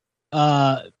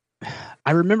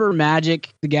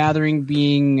Magic the Gathering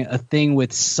being a thing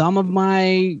with some of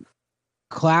my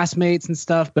classmates and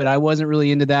stuff, but I wasn't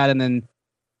really into that. And then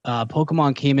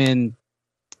Pokemon came in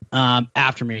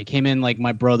after me. It came in like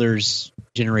my brother's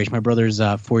generation. My brother's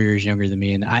 4 years younger than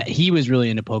me, and he was really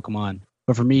into Pokemon.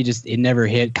 But for me, just it never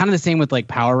hit. Kind of the same with like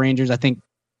Power Rangers. I think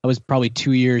I was probably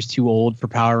 2 years too old for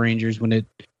Power Rangers when it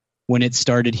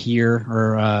started here,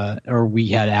 or we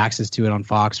had access to it on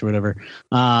Fox or whatever.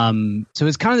 So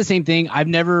it's kind of the same thing. I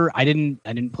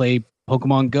didn't play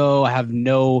Pokemon Go. I have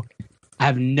no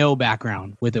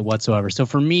background with it whatsoever. So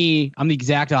for me, I'm the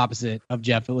exact opposite of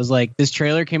Jeff. It was like this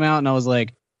trailer came out and I was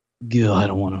like, I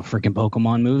don't want a freaking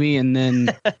Pokemon movie. And then,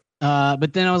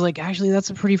 but then I was like, actually, that's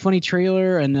a pretty funny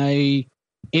trailer, and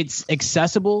it's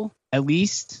accessible at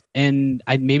least, and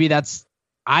I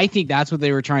think that's what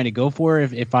they were trying to go for.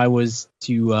 If I was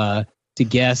to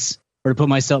guess or to put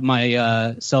myself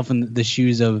in the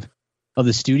shoes of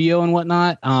the studio and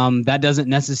whatnot, that doesn't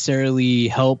necessarily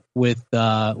help with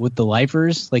the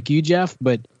lifers like you, Jeff,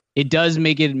 but it does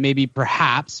make it maybe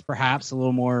perhaps a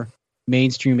little more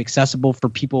mainstream accessible for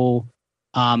people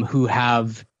who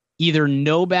have either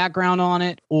no background on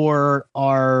it or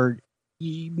are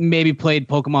maybe played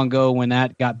Pokemon Go when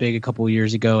that got big a couple of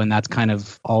years ago, and that's kind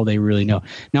of all they really know.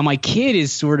 Now, my kid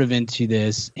is sort of into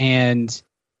this, and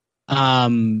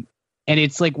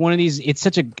it's like one of these. It's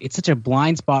such a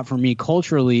blind spot for me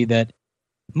culturally that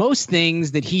most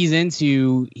things that he's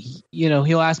into,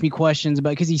 he'll ask me questions about,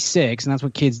 because he's 6, and that's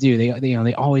what kids do.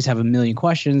 They always have a million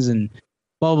questions and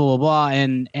blah blah blah blah,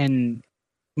 and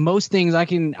most things I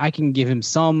can give him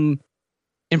some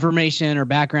information or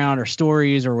background or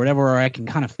stories or whatever, or I can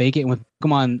kind of fake it. And with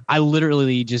Pokemon, I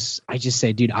literally just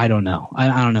say, dude, I don't know. I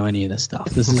don't know any of this stuff.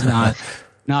 This is not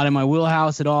in my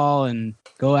wheelhouse at all. And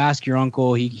go ask your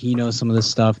uncle. He knows some of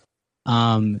this stuff.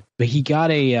 But he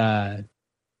got a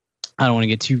I don't want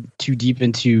to get too deep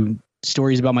into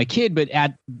stories about my kid, but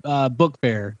at book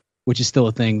fair, which is still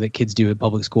a thing that kids do at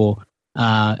public school,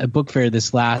 at book fair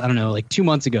this last, I don't know, like 2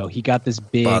 months ago, he got this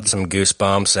big... Bought some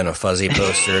Goosebumps and a fuzzy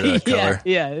poster to color.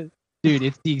 Yeah.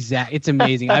 Dude, it's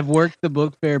amazing. I've worked the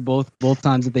book fair both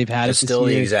times that they've had it. It's still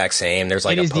the exact same. There's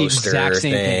like a poster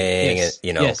thing. Yes.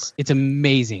 You know. Yes, it's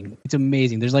amazing. It's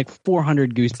amazing. There's like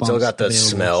 400 Goosebumps. Still got the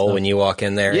smell when you walk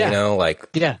in there, you know? Like,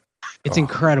 yeah. It's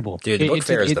incredible. Dude, the book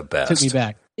fair is the best. Took me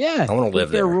back. Yeah. I want to live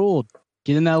there. Ruled.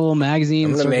 Get in that little magazine.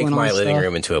 I'm going to make my living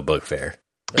room into a book fair.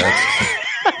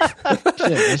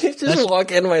 Just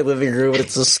walk into my living room and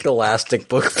it's a Scholastic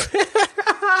book fair.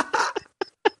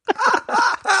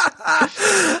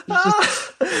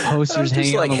 Posters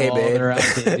hanging on the wall that are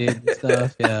outdated and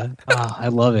stuff. Yeah. Oh, I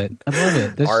love it.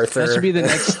 Arthur. That should be the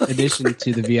next addition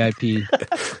to the VIP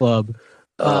club.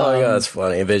 Oh, yeah, that's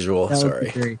funny. Visual.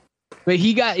 Sorry. But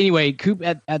he got, anyway, Coop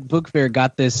at Book Fair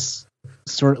got this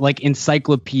sort of like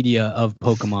encyclopedia of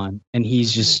Pokemon, and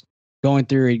he's just going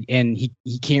through it, and he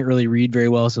can't really read very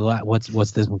well, so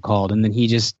what's this one called? And then he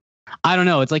just, I don't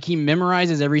know, it's like he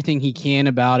memorizes everything he can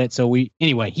about it. So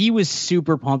he was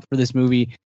super pumped for this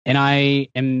movie, and I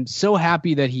am so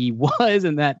happy that he was,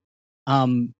 and that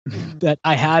that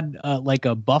I had like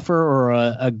a buffer or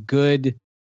a good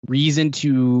reason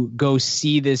to go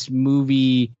see this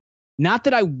movie. Not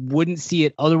that I wouldn't see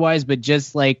it otherwise, but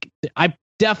just like I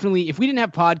definitely, if we didn't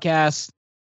have podcasts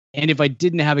and if I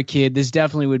didn't have a kid, this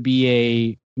definitely would be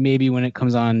a maybe when it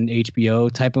comes on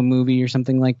HBO type of movie or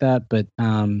something like that. But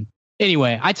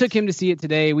anyway, I took him to see it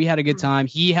today. We had a good time.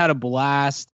 He had a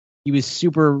blast. He was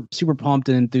super, super pumped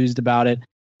and enthused about it.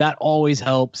 That always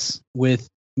helps with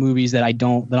movies that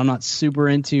I'm not super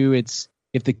into. It's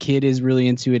if the kid is really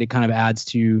into it, it kind of adds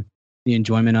to the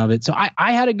enjoyment of it. So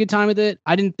I had a good time with it.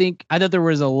 I thought there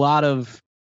was a lot of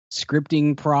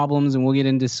scripting problems, and we'll get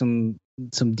into some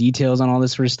details on all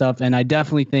this sort of stuff. And I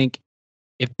definitely think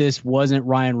if this wasn't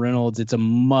Ryan Reynolds, it's a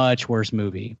much worse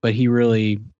movie. But he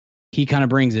kind of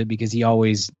brings it because he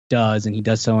always does, and he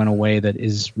does so in a way that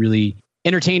is really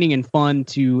entertaining and fun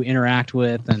to interact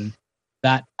with, and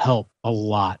that helped a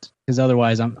lot. Because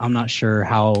otherwise, I'm not sure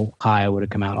how high I would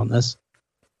have come out on this.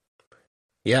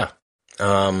 Yeah.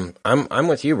 I'm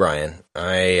with you, Brian.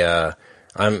 I'm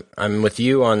with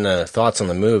you on the thoughts on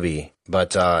the movie,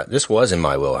 but this was in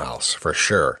my wheelhouse for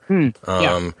sure.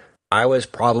 Yeah. I was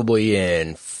probably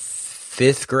in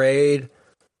 5th grade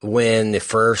when the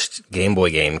first Game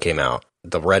Boy game came out,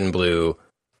 the red and blue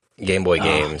Game Boy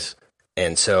games.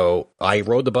 And so I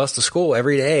rode the bus to school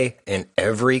every day, and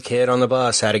every kid on the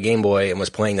bus had a Game Boy and was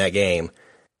playing that game.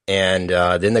 And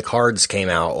then the cards came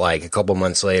out like a couple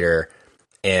months later,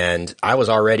 and I was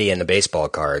already into baseball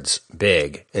cards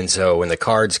big. And so when the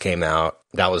cards came out,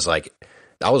 I was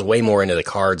way more into the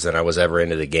cards than I was ever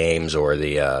into the games or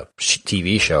the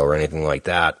TV show or anything like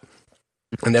that.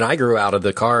 And then I grew out of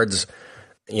the cards,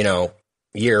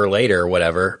 year later,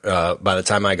 whatever, by the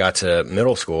time I got to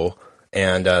middle school.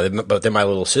 And but then my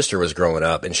little sister was growing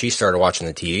up, and she started watching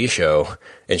the TV show,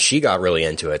 and she got really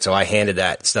into it. So I handed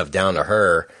that stuff down to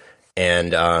her,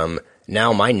 and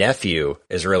now my nephew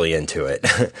is really into it.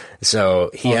 So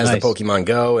he has nice. the Pokemon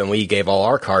Go, and we gave all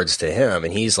our cards to him,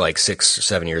 and he's like 6 or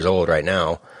 7 years old right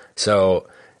now. So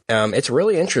it's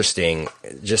really interesting,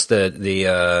 just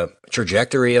the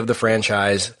trajectory of the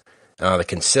franchise, the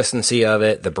consistency of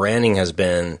it. The branding has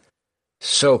been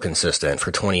so consistent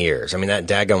for 20 years. I mean, that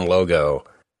daggum logo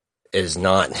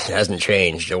hasn't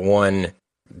changed 1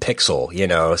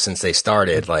 pixel, since they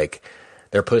started. Like,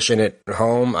 they're pushing it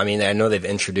home. I mean, I know they've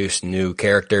introduced new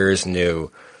characters,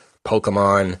 new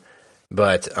Pokemon,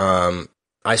 but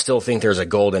I still think there's a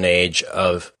golden age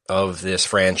of this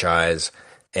franchise,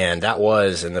 and that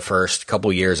was in the first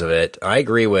couple years of it. I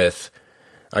agree with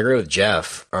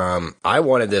Jeff. I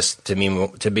wanted this to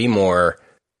be more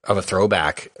of a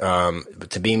throwback,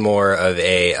 to be more of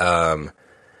a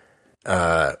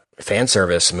fan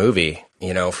service movie,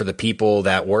 for the people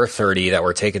that were 30 that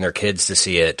were taking their kids to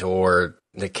see it, or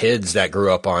the kids that grew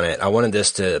up on it. I wanted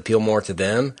this to appeal more to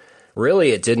them.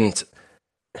 Really,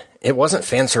 it wasn't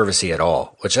fan servicey at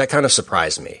all, which that kind of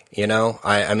surprised me.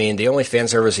 I mean, the only fan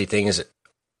servicey things it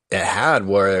had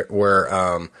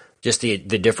were just the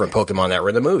different Pokemon that were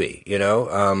in the movie,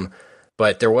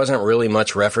 but there wasn't really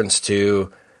much reference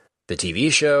to the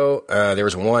TV show. There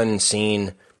was one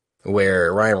scene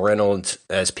where Ryan Reynolds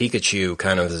as Pikachu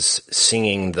kind of is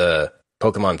singing the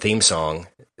Pokemon theme song,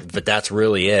 but that's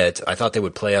really it. I thought they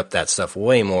would play up that stuff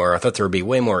way more. I thought there would be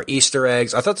way more Easter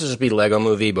eggs. I thought this would be Lego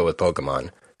Movie, but with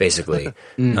Pokemon, basically.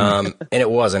 And it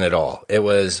wasn't at all. It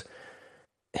was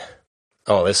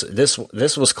Oh, this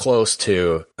was close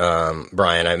to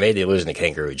Brian. I made the illusion to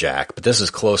Kangaroo Jack, but this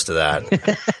is close to that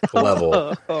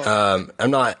level. I'm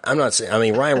not saying. I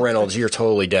mean, Ryan Reynolds, you're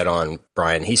totally dead on,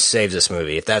 Brian. He saves this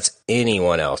movie. If that's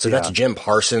anyone else, if that's Jim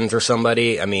Parsons or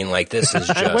somebody, I mean, like this is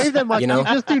just Wait, then, like, you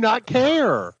just do not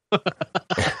care.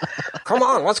 Come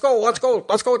on, let's go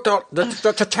to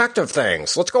the detective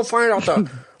things. Let's go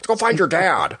find your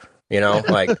dad. You know,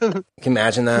 like, can you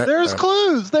imagine that? There's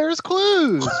clues.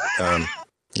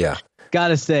 Yeah.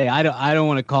 Gotta say, I don't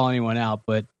want to call anyone out,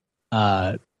 but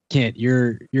Kent,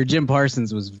 your Jim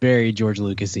Parsons was very George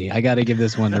Lucas-y. I got to give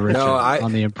this one to Richard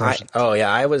on the impression.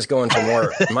 I was going for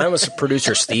more. Mine was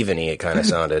producer Steven-y. It kind of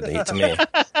sounded to me.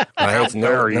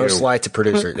 No slight to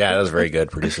producer. Yeah, that was very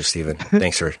good, producer Steven.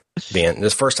 Thanks for being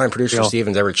this first time producer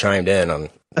Steven's ever chimed in on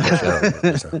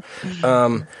the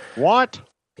show. What?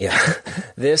 Yeah,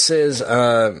 this is.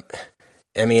 I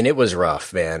mean, it was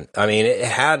rough, man. I mean,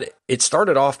 it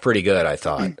started off pretty good, I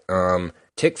thought.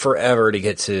 Took forever to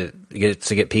get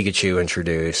Pikachu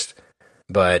introduced,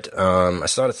 but I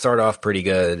thought it started off pretty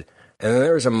good. And then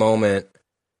there was a moment,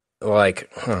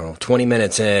 like, I don't know, 20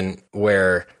 minutes in,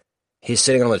 where he's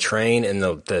sitting on the train and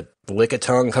the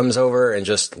Lickitung comes over and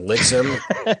just licks him,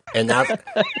 and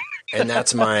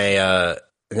that's my.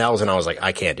 And that was when I was like,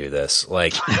 I can't do this.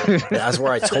 Like, that's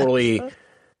where I totally.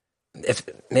 If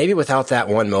maybe without that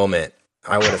one moment,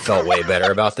 I would have felt way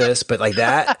better about this. But like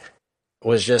that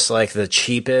was just like the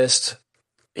cheapest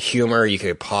humor you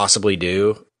could possibly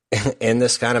do in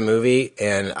this kind of movie.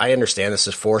 And I understand this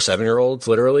is 4 7-year-olds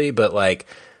literally, but like,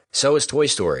 so is Toy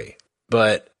Story.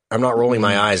 But I'm not rolling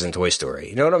my eyes in Toy Story.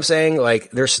 You know what I'm saying?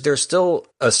 Like, there's still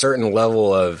a certain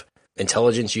level of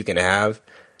intelligence you can have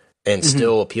and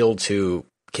still appeal to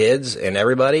kids and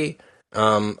everybody.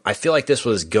 I feel like this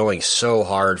was going so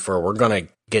hard for, we're going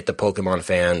to get the Pokemon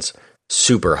fans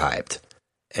super hyped.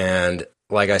 And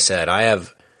like I said, I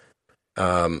have,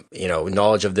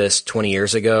 knowledge of this 20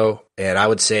 years ago. And I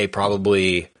would say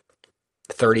probably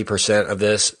 30% of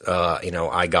this,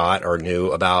 I got or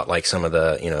knew about, like some of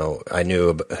the, I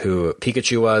knew who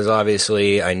Pikachu was,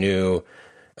 obviously. I knew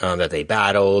that they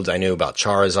battled. I knew about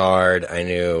Charizard. I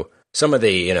knew some of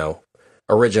the,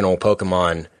 original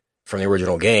Pokemon from the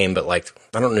original game, but like,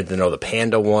 I don't need to know the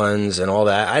panda ones and all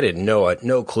that. I didn't know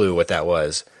no clue what that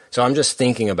was. So I'm just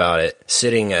thinking about it,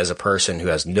 sitting as a person who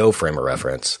has no frame of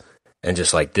reference, and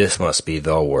just like, this must be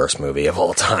the worst movie of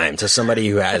all time to somebody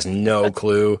who has no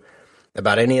clue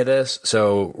about any of this.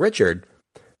 So, Richard,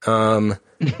 what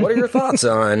are your thoughts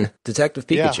on Detective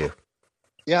Pikachu?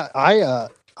 Yeah, I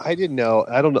didn't know.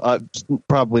 I don't know.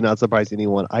 Probably not surprised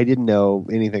anyone. I didn't know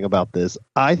anything about this.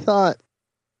 I thought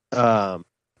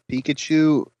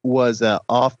Pikachu was an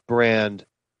off-brand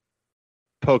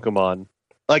Pokemon.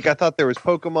 Like, I thought there was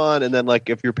Pokemon, and then, like,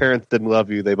 if your parents didn't love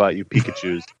you, they bought you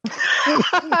Pikachus.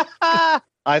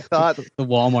 I thought the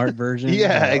Walmart version.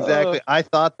 Yeah, exactly. I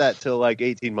thought that till like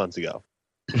 18 months ago.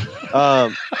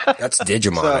 That's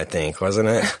Digimon, I think, wasn't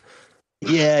it?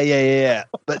 Yeah.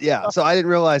 But yeah, so I didn't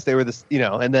realize they were this,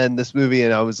 and then this movie,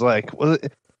 and I was like, well,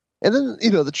 and then,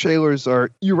 the trailers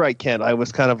are, you're right, Ken. I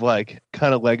was kind of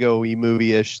Lego-y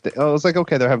movie-ish. I was like,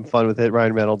 okay, they're having fun with it.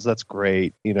 Ryan Reynolds, that's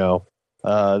great.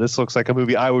 This looks like a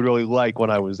movie I would really like when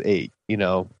I was 8,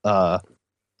 and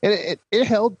it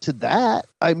held to that.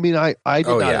 I mean, I did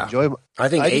not enjoy it. I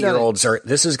think 8-year-olds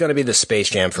this is going to be the Space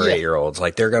Jam for 8-year-olds.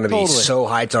 Like, they're going to be so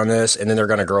hyped on this, and then they're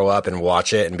going to grow up and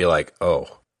watch it and be like, oh.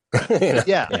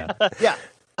 Yeah.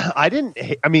 I didn't,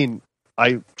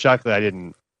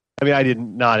 shockingly, I did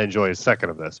not enjoy a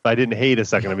second of this, but I didn't hate a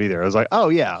second of either. I was like, oh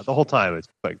yeah, the whole time. It's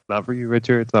like, not for you,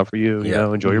 Richard. It's not for you.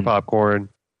 Enjoy your popcorn.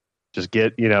 Just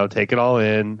get, take it all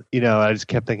in. I just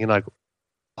kept thinking, like, the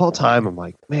whole time, I'm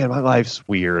like, man, my life's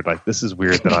weird. Like, this is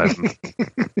weird that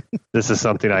this is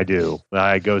something I do.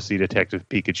 I go see Detective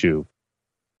Pikachu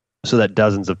so that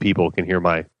dozens of people can hear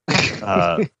my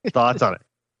thoughts on it.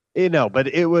 But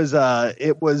it was,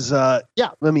 yeah.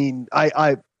 I mean,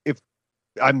 I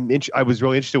was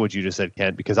really interested in what you just said,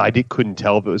 Kent, because I couldn't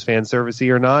tell if it was fan servicey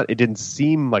or not. It didn't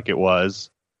seem like it was,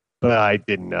 but I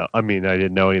didn't know. I mean, I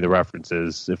didn't know any of the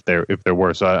references if there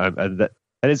were. So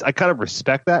I kind of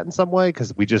respect that in some way,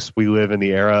 because we live in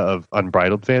the era of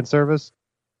unbridled fan service,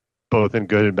 both in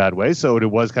good and bad ways. So it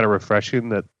was kind of refreshing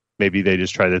that maybe they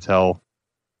just try to tell,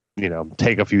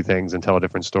 take a few things and tell a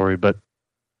different story. But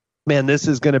man, this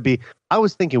is going to be. I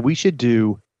was thinking we should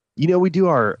do. We do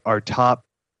our top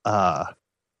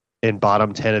and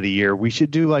bottom 10 of the year. We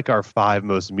should do like our 5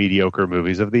 most mediocre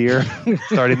movies of the year,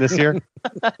 starting this year.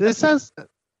 This has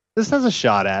a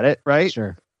shot at it, right?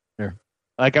 Sure.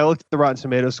 Like, I looked at the Rotten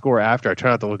Tomatoes score after. I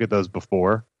try not to look at those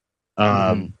before.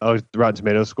 Rotten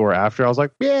Tomatoes score after. I was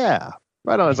like, yeah,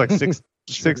 right on. It's like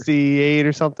 68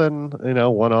 or something.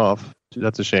 One off.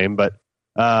 That's a shame, but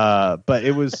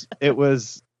it was I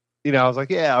was like,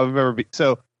 yeah, I remember.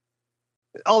 So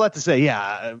all that to say,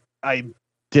 yeah, I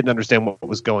didn't understand what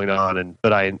was going on,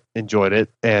 but I enjoyed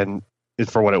it, and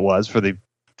it's for what it was for the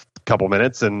couple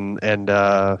minutes, and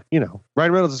Ryan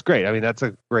Reynolds is great. I mean,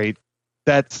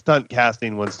 that's stunt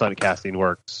casting when stunt casting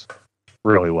works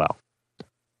really well,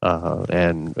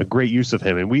 and a great use of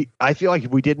him. And I feel like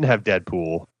if we didn't have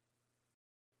Deadpool,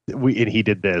 and he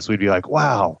did this, we'd be like,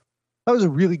 wow, that was a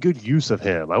really good use of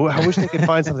him. I wish they could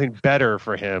find something better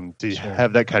for him to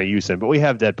have that kind of use in. But we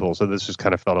have Deadpool, so this just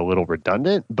kind of felt a little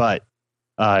redundant. But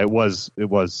it was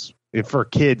for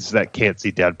kids that can't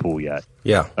see Deadpool yet.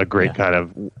 Yeah, a great kind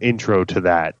of intro to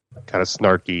that kind of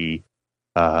snarky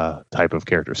type of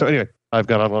character. So anyway, I've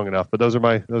gone on long enough, but those are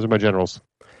my generals.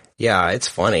 Yeah, it's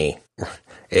funny.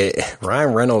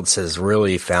 Ryan Reynolds has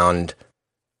really found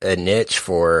a niche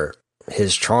for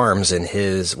his charms and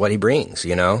what he brings.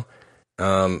 We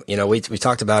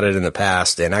talked about it in the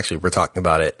past, and actually we're talking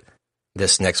about it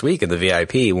this next week in the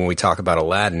VIP when we talk about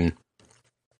Aladdin.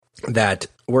 That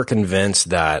we're convinced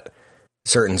that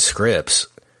certain scripts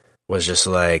was just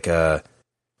like, all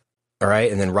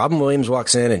right, and then Robin Williams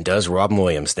walks in and does Robin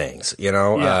Williams things,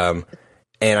 Yeah.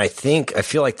 And I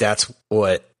feel like that's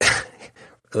what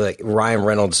like Ryan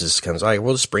Reynolds just comes like,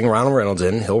 we'll just bring Ryan Reynolds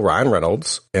in, he'll Ryan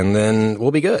Reynolds, and then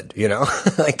we'll be good,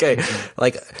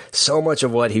 like so much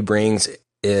of what he brings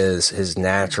is his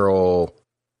natural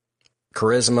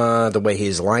charisma, the way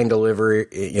he's line delivery,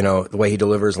 the way he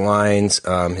delivers lines,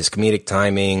 his comedic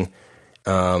timing.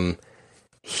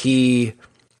 He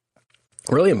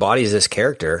really embodies this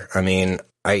character. I mean,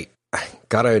 I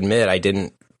gotta admit,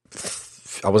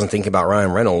 I wasn't thinking about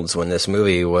Ryan Reynolds when this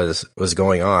movie was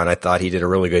going on. I thought he did a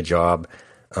really good job,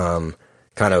 kind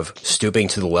of stooping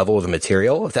to the level of the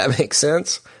material, if that makes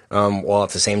sense, while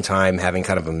at the same time having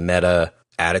kind of a meta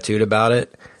attitude about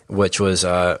it, which was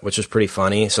pretty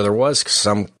funny. So there was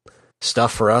some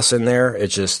stuff for us in there.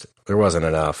 There wasn't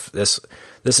enough. This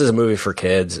is a movie for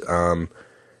kids,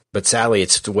 but sadly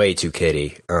it's way too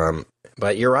kiddie.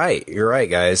 But you're right,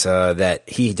 guys, that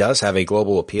he does have a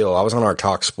global appeal. I was on our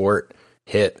Talk Sport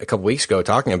hit a couple weeks ago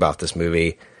talking about this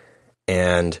movie,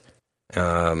 and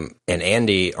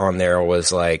Andy on there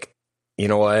was like, you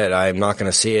know what, I'm not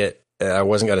going to see it. I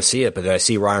wasn't going to see it, but I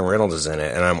see Ryan Reynolds is in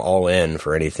it, and I'm all in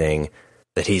for anything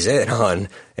that he's in on,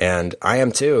 and I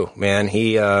am too, man.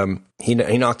 He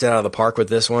knocked it out of the park with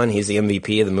this one. He's the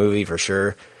MVP of the movie for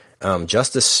sure.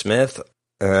 Justice Smith,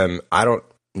 I don't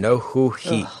know who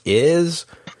he is,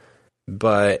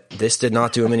 but this did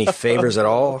not do him any favors at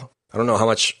all. I don't know how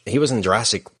much he was in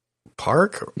Jurassic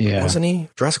Park, wasn't he?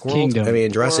 Jurassic World? Kingdom. I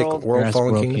mean, Jurassic World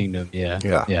Fallen Kingdom.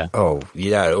 Yeah. Oh,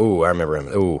 yeah. Oh, I remember him.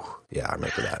 Oh, yeah, I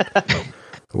remember that.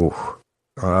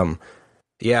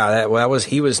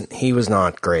 He was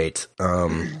not great.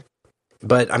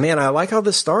 But I mean, I like how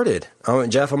this started.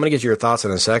 Jeff, I'm going to get your thoughts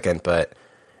in a second, but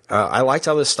I liked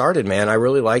how this started, man. I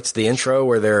really liked the intro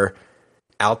where they're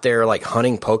out there like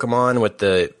hunting Pokemon with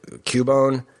the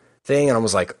Cubone thing, and I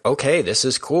was like, okay, this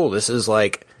is cool. This is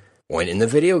like when in the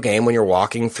video game when you're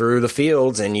walking through the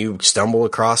fields and you stumble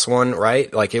across one,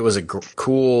 right? Like it was a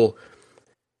cool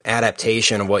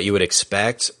adaptation of what you would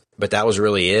expect, but that was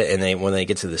really it. And then when they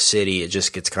get to the city, it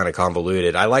just gets kind of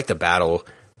convoluted. I like the battle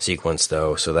sequence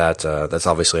though, so that's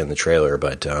obviously in the trailer,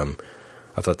 but I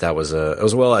thought it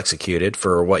was well executed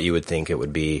for what you would think it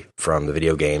would be from the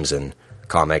video games and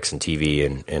comics and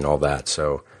TV and all that.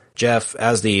 So Jeff,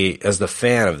 as the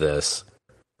fan of this,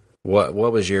 what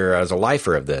was your, as a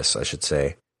lifer of this, I should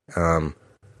say,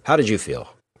 how did you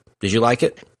feel? Did you like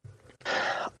it?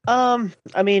 I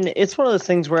mean, it's one of those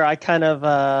things where I kind of,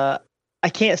 I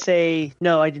can't say,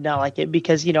 no, I did not like it,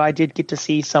 because, I did get to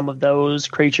see some of those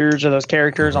creatures or those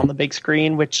characters on the big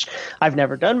screen, which I've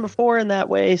never done before in that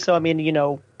way. So, I mean,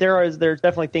 there's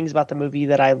definitely things about the movie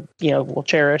that I, will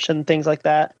cherish and things like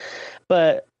that.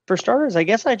 But for starters, I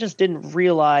guess I just didn't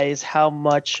realize how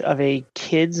much of a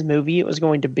kid's movie it was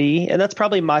going to be. And that's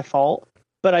probably my fault.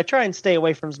 But I try and stay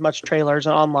away from as much trailers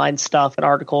and online stuff and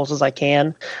articles as I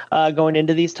can going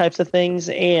into these types of things.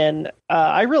 And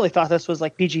I really thought this was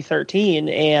like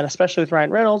PG-13, and especially with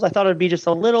Ryan Reynolds, I thought it would be just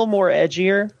a little more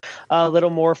edgier, a little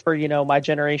more for, my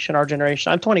generation, our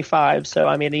generation. I'm 25, so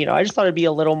I mean, I just thought it'd be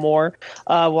a little more.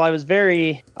 Well, I was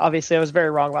very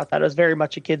wrong about that. It was very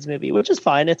much a kid's movie, which is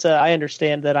fine. I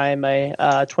understand that I am a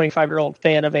 25-year-old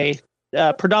fan of a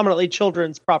predominantly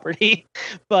children's property,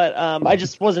 but I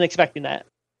just wasn't expecting that.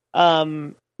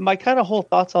 my kind of whole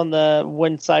thoughts on the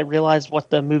once I realized what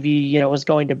the movie was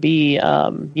going to be,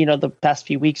 the past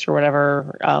few weeks or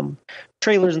whatever,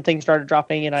 trailers and things started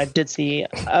dropping, and I did see.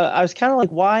 I was kind of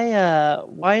like,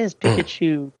 why is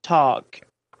Pikachu talk?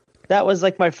 That was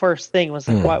like my first thing. Was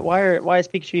like, why is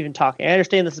Pikachu even talking? I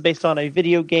understand this is based on a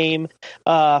video game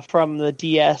from the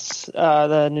DS,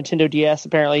 the Nintendo DS.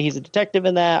 Apparently, he's a detective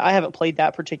in that. I haven't played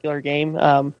that particular game,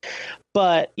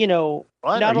 but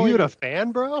what? Not Are only, you a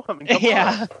fan, bro? I mean, come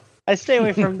yeah, on. I stay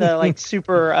away from the like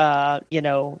super,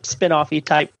 spin-offy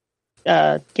type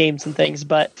games and things.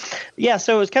 But yeah,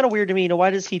 so it was kind of weird to me. Why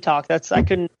does he talk? I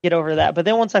couldn't get over that. But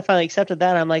then once I finally accepted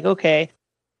that, I'm like, okay,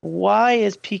 why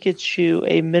is Pikachu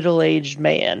a middle-aged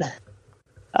man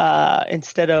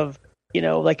instead of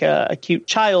like a cute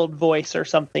child voice or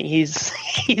something? He's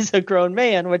a grown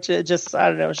man, which I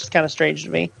don't know, it's just kind of strange to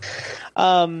me.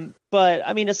 But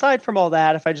I mean, aside from all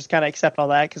that, if I just kind of accept all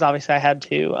that, because obviously I had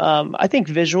to, I think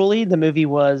visually the movie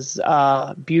was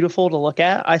beautiful to look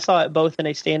at. I saw it both in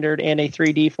a standard and a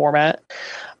 3D format,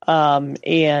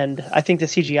 and I think the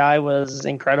CGI was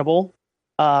incredible.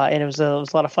 And it was a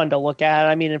lot of fun to look at.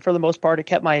 I mean, and for the most part, it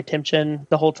kept my attention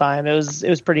the whole time. It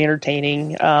was pretty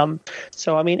entertaining.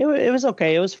 So I mean, it was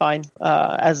okay. It was fine.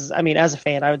 As a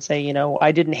fan, I would say,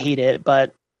 I didn't hate it,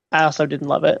 but I also didn't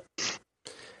love it.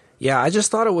 Yeah, I just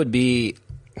thought it would be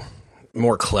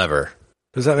more clever.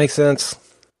 Does that make sense?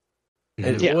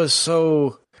 It was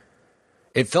so.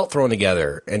 It felt thrown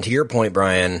together. And to your point,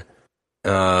 Brian,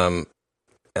 earlier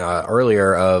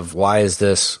of why is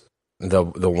this the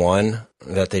one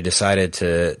that they decided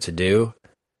to do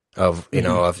of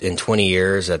in 20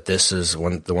 years that this is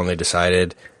the one they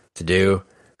decided to do.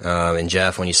 And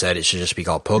Jeff, when you said it should just be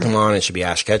called Pokemon, it should be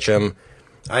Ash Ketchum.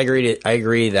 I agree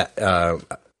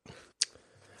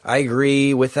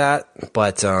with that,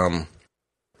 but to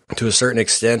a certain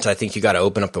extent, I think you got to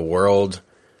open up the world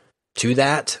to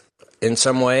that in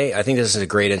some way. I think this is a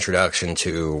great introduction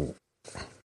to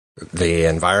the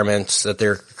environments that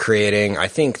they're creating. I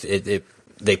think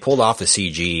they pulled off the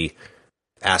CG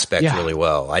aspect really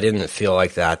well. I didn't feel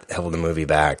like that held the movie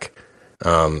back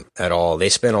at all. They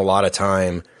spent a lot of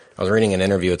time. I was reading an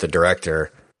interview with the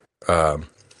director, Rob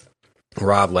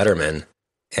Letterman,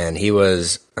 and he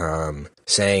was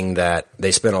saying that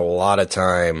they spent a lot of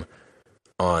time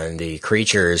on the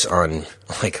creatures, on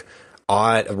like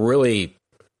a really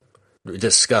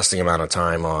disgusting amount of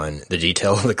time on the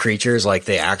detail of the creatures. Like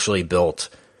they actually built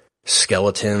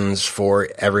skeletons for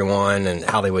everyone and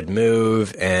how they would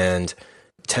move, and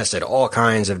tested all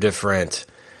kinds of different,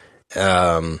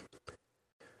 for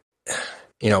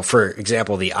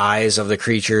example, the eyes of the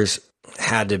creatures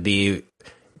had to be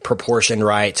proportioned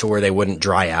right to where they wouldn't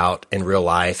dry out in real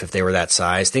life if they were that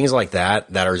size. Things like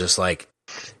that are just like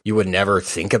you would never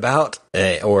think about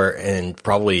and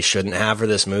probably shouldn't have for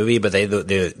this movie. But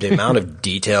the amount of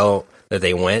detail that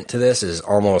they went to this is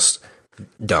almost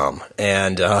dumb.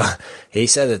 And he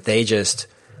said that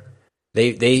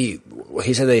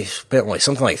he said they spent like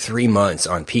something like 3 months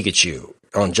on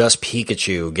just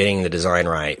Pikachu, getting the design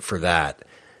right for that,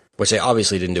 which they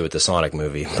obviously didn't do with the Sonic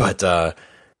movie, but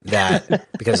that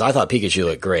because I thought Pikachu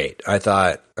looked great. I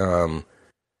thought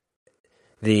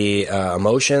the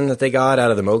emotion that they got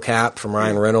out of the mocap from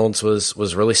Ryan Reynolds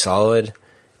was really solid.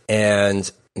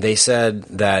 And they said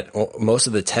that most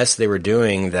of the tests they were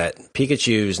doing, that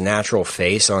Pikachu's natural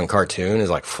face on cartoon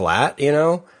is like flat,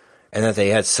 and that they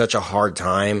had such a hard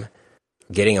time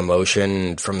getting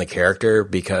emotion from the character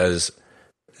because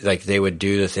like they would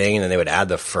do the thing and then they would add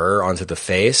the fur onto the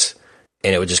face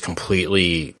and it would just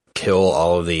completely kill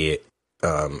all of the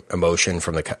emotion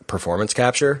from the performance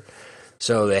capture.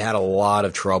 So they had a lot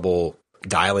of trouble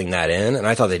dialing that in, and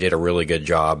I thought they did a really good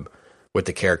job with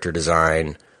the character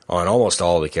design on almost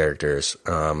all the characters.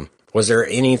 Was there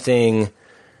anything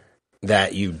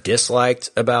that you disliked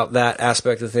about that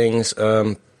aspect of things,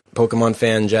 Pokemon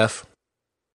fan Jeff?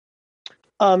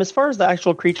 As far as the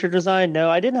actual creature design, no,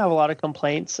 I didn't have a lot of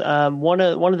complaints. One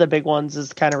of the big ones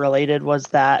is kind of related was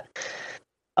that,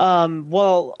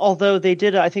 although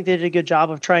I think they did a good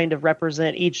job of trying to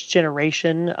represent each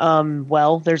generation.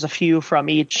 There's a few from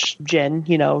each gen,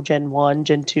 Gen 1,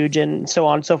 Gen 2, Gen so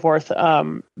on and so forth.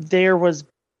 There was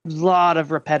a lot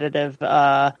of repetitive,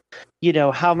 how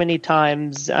many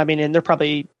times, and they're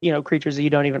probably, creatures that you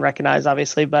don't even recognize,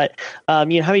 obviously, but, how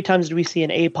many times do we see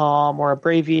an Apom or a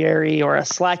Braviary or a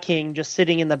Slacking just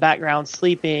sitting in the background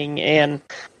sleeping and,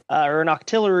 or an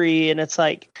Octillery, and it's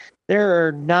like, there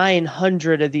are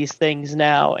 900 of these things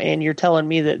now, and you're telling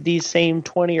me that these same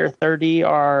 20 or 30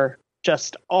 are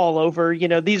just all over.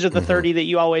 These are the 30 that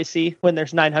you always see when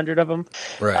there's 900 of them.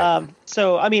 Right.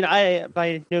 So, I mean, I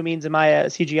by no means am I a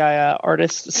CGI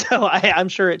artist, so I'm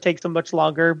sure it takes them much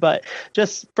longer. But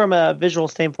just from a visual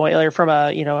standpoint, or from a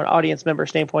an audience member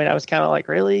standpoint, I was kind of like,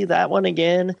 really, that one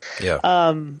again? Yeah.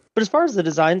 But as far as the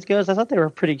designs goes, I thought they were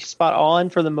pretty spot on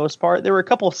for the most part. There were a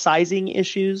couple of sizing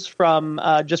issues from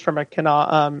just from a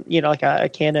Canon, like a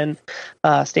Canon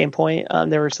standpoint.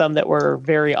 There were some that were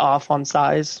very off on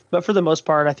size, but for the most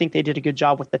part, I think they did a good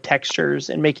job with the textures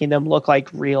and making them look like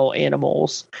real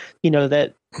animals.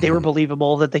 That they were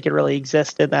believable, that they could really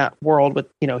exist in that world with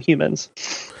humans.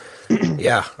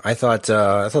 Yeah, I thought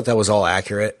that was all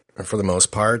accurate for the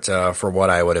most part for what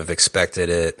I would have expected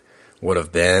it would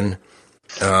have been.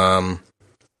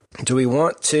 Do we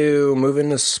want to move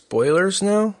into spoilers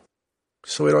now,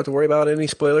 so we don't have to worry about any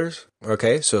spoilers?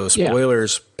 Okay, so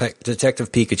spoilers,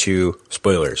 Detective Pikachu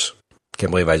spoilers.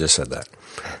 Can't believe I just said that.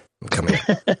 I'm coming.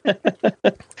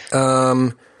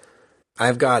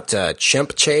 I've got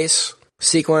chimp chase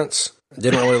sequence.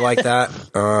 Didn't really like that.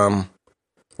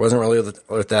 Wasn't really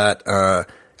with that.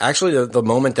 Actually, the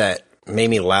moment that made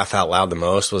me laugh out loud the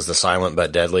most was the silent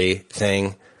but deadly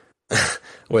thing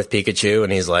with Pikachu,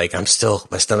 and he's like, my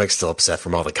stomach's still upset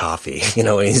from all the coffee. And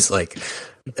he's like,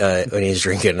 when he's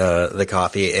drinking the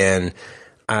coffee, and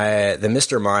the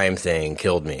Mr. Mime thing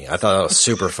killed me. I thought that was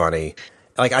super funny.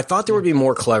 Like, I thought there would be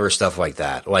more clever stuff like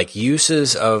that, like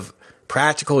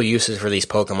practical uses for these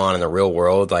Pokemon in the real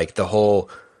world, like the whole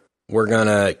we're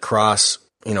gonna cross,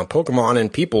 Pokemon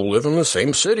and people live in the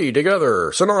same city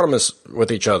together, synonymous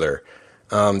with each other.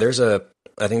 I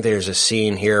think there's a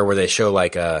scene here where they show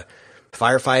like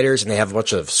firefighters and they have a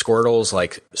bunch of Squirtles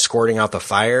like squirting out the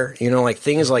fire, like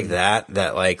things like that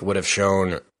like would have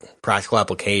shown practical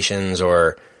applications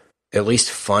or at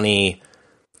least funny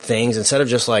things instead of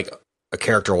just like a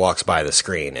character walks by the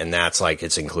screen and that's like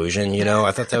its inclusion.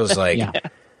 I thought that was like,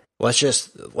 let's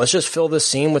just fill this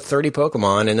scene with 30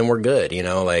 Pokemon and then we're good.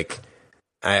 Like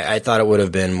I thought it would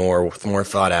have been more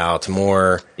thought out,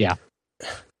 more. Yeah.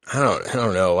 I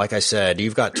don't know. Like I said,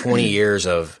 you've got 20 years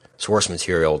of source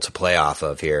material to play off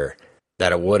of here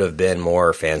that it would have been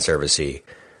more fan servicey.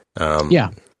 And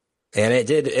it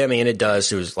did. I mean, it does.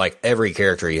 It was like every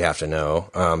character you have to know.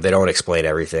 They don't explain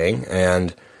everything.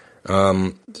 And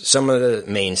some of the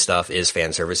main stuff is fan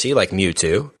servicey, like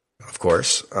Mewtwo, of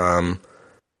course.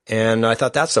 And I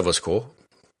thought that stuff was cool.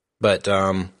 But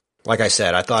like I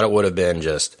said, I thought it would have been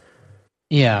just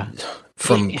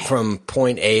from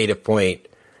point A to point,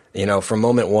 from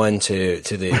moment one to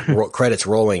the credits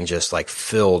rolling, just like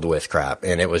filled with crap,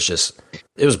 and it was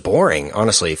boring,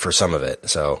 honestly, for some of it.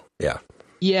 So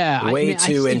way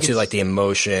too into like the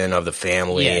emotion of the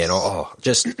family and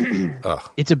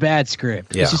it's a bad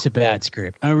script. It's just a bad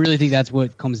script. I really think that's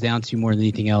what it comes down to more than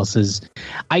anything else. Is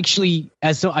actually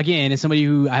as somebody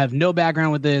who I have no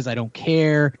background with this, I don't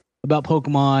care about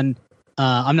Pokemon.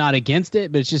 I'm not against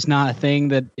it, but it's just not a thing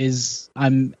that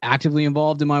I'm actively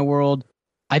involved in my world.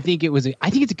 I think it's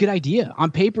a good idea. On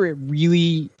paper, it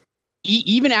really,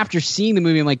 even after seeing the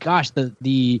movie, I'm like, gosh,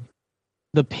 the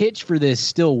pitch for this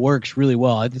still works really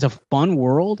well. It's a fun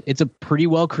world. It's a pretty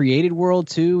well created world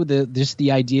too. Just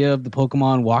the idea of the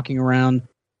Pokemon walking around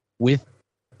with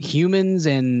humans,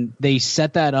 and they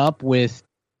set that up with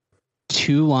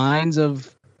 2 lines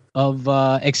of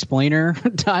explainer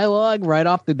dialogue right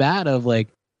off the bat of like,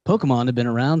 Pokemon have been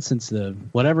around since the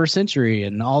whatever century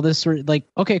and all this sort of like,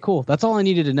 okay, cool. That's all I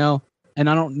needed to know. And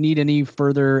I don't need any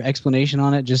further explanation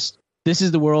on it. Just, this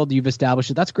is the world, you've established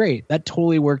it. That's great. That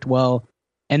totally worked well.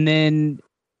 And then,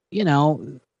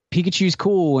 Pikachu's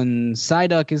cool and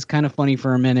Psyduck is kind of funny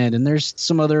for a minute. And there's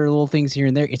some other little things here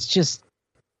and there. It's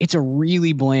a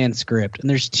really bland script. And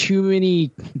there's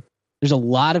a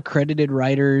lot of credited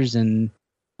writers and,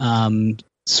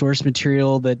 source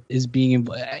material that is being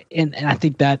and I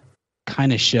think that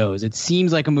kind of shows. It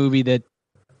seems like a movie that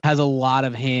has a lot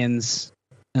of hands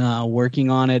working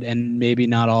on it, and maybe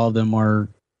not all of them are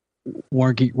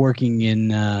working in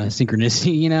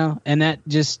synchronicity, and that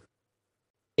just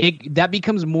that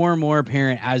becomes more and more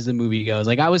apparent as the movie goes.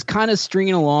 Like, I was kind of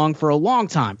stringing along for a long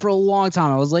time. I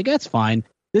was like, that's fine.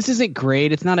 This isn't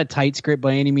great. It's not a tight script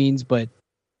by any means, but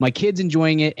my kid's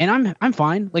enjoying it, and I'm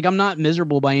fine. Like, I'm not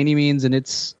miserable by any means, and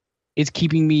it's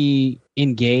keeping me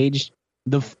engaged.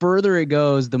 The further it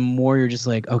goes, the more you're just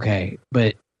like, okay,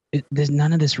 but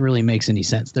none of this really makes any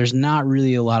sense. There's not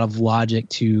really a lot of logic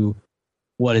to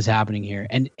what is happening here.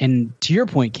 And to your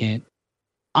point, Kent,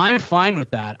 I'm fine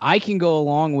with that. I can go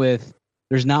along with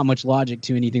there's not much logic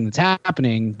to anything that's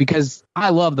happening because I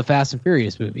love the Fast and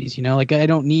Furious movies. Like, I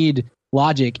don't need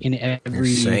logic in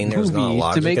every saying there's not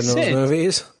logic to make in those sense.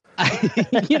 Movies?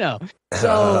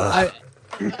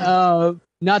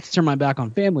 not to turn my back on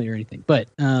family or anything, but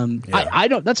I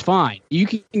don't. That's fine. You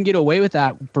can get away with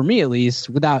that, for me at least,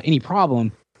 without any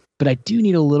problem. But I do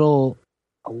need a little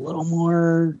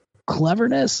more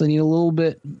cleverness. I need a little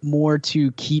bit more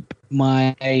to keep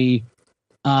keep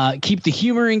the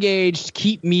humor engaged,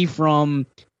 keep me from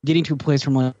getting to a place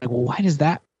where I'm like, well, why does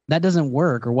that doesn't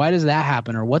work, or why does that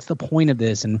happen, or what's the point of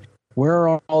this, and where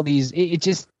are all these?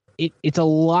 It's a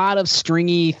lot of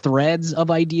stringy threads of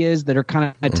ideas that are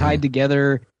kind of tied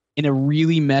together in a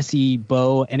really messy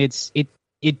bow, and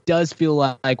it does feel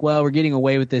like, well, we're getting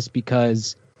away with this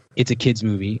because it's a kids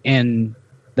movie, and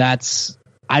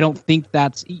I don't think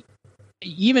that's,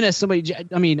 even as somebody,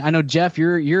 I mean, I know Jeff,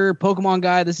 you're a Pokemon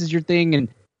guy, this is your thing, and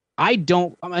I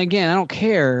don't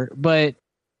care, but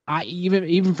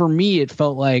even for me, it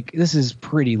felt like this is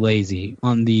pretty lazy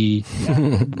on the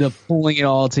pulling it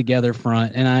all together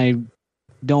front, and I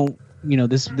don't,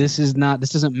 this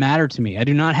doesn't matter to me. I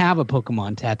do not have a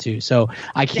Pokemon tattoo, so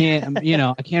I can't,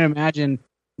 I can't imagine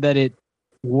that it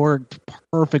worked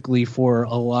perfectly for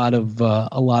a lot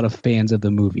of fans of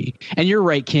the movie. And you're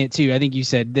right, Kent, too. I think you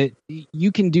said that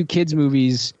you can do kids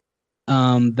movies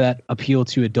that appeal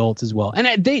to adults as well,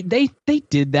 and they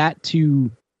did that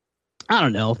to, I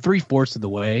don't know, 3/4 of the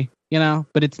way,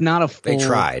 but it's not a full. They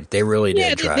tried. They really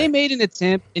did try. They made an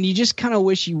attempt, and you just kind of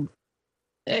wish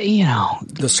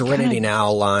the Serenity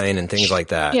Now line and things like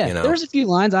that. Yeah, there's a few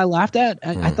lines I laughed at.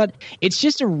 I thought it's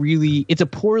just it's a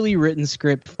poorly written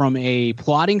script from a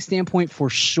plotting standpoint for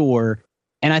sure,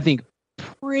 and I think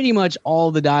pretty much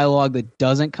all the dialogue that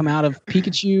doesn't come out of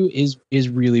Pikachu is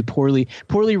really poorly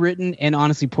written and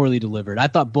honestly poorly delivered. I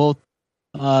thought both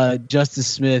Justice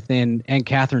Smith and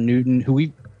Catherine Newton, who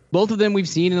both of them we've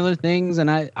seen in other things, and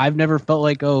I've never felt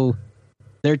like, oh,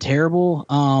 they're terrible.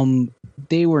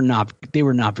 They were not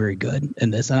very good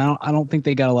in this, and I don't think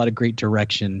they got a lot of great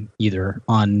direction either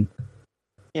on.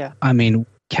 Yeah, I mean,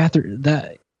 Catherine,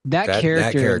 that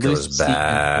character was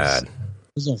bad.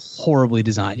 Was a horribly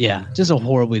designed, just a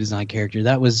horribly designed character.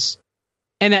 That was,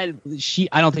 and I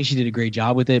don't think she did a great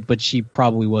job with it, but she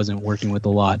probably wasn't working with a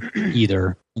lot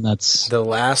either. And that's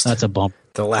a bump.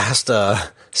 The last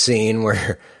scene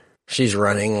where she's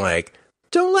running like,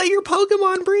 don't let your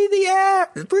Pokemon breathe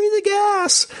the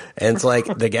gas. And it's like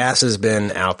the gas has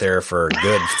been out there for a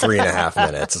good 3.5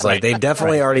 minutes. It's like they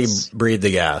definitely already breathed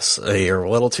the gas. You're a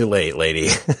little too late, lady.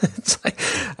 It's like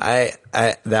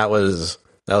that was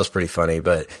pretty funny.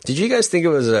 But did you guys think it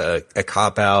was a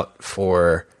cop out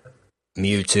for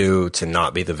Mewtwo to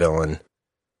not be the villain?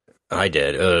 I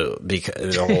did,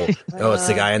 because it's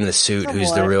the guy in the suit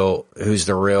who's the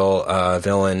real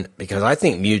villain. Because I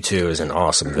think Mewtwo is an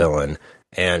awesome villain,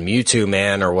 and Mewtwo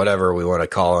Man, or whatever we want to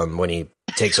call him when he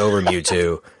takes over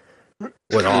Mewtwo,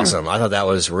 was awesome. I thought that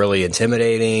was really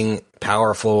intimidating,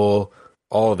 powerful,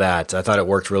 all of that. I thought it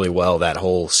worked really well, that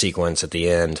whole sequence at the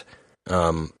end.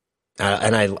 And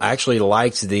I actually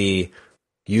liked the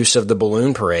use of the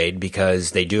balloon parade,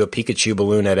 because they do a Pikachu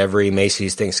balloon at every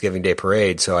Macy's Thanksgiving Day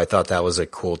parade. So I thought that was a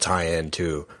cool tie-in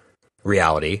to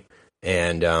reality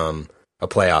and a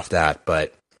play off that.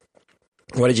 But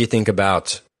what did you think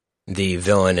about the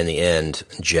villain in the end,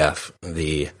 Jeff,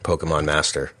 the Pokemon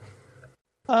Master?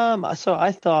 So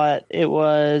I thought it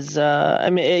was,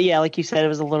 like you said, it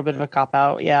was a little bit of a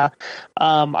cop-out, yeah.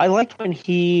 I liked when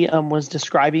he was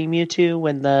describing Mewtwo,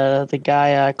 when the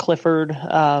guy, Clifford,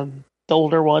 the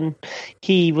older one,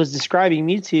 he was describing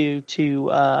Mewtwo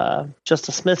to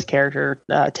Justice Smith's character,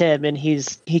 Tim, and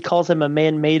he calls him a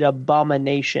man-made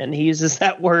abomination. He uses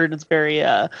that word.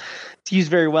 It's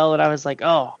used very well, and I was like,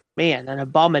 oh, man, an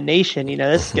abomination,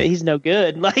 he's no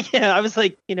good. I was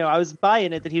like, I was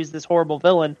buying it that he was this horrible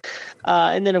villain.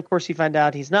 And then, of course, you find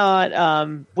out he's not,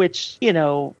 which,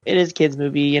 it is a kid's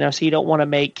movie, so you don't want to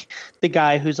make the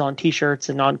guy who's on T-shirts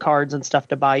and on cards and stuff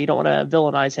to buy, you don't want to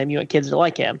villainize him. You want kids to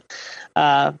like him.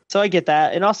 So I get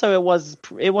that. And also it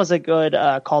was a good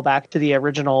callback to the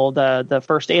original, the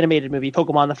first animated movie,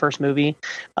 Pokemon, the first movie,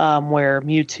 where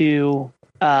Mewtwo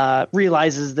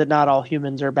realizes that not all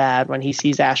humans are bad when he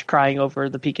sees Ash crying over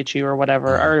the Pikachu or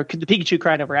whatever, or the Pikachu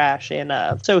crying over Ash, and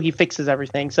so he fixes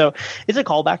everything. So it's a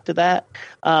callback to that.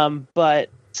 But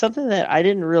something that I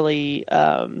didn't really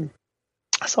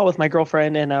I saw with my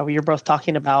girlfriend, and we were both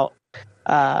talking about,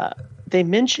 they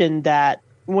mentioned that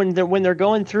when they're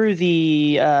going through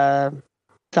the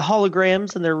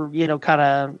holograms and they're kind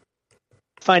of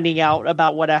finding out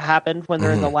about what happened when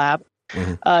they're in the lab.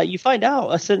 You find out,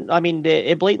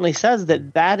 it blatantly says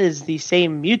that is the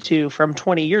same Mewtwo from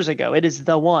 20 years ago. It is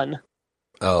the one.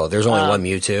 Oh, there's only one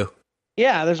Mewtwo?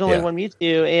 Yeah, there's only Yeah. one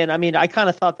Mewtwo, and I mean, I kind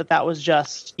of thought that was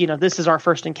just, this is our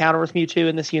first encounter with Mewtwo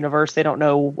in this universe. They don't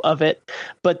know of it,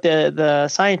 but the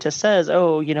scientist says,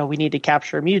 "Oh, we need to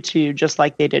capture Mewtwo just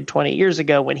like they did 20 years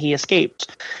ago when he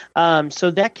escaped." So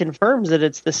that confirms that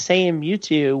it's the same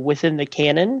Mewtwo within the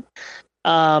canon,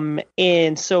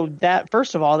 and so that,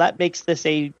 first of all, that makes this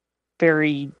a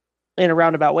very, in a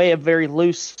roundabout way, a very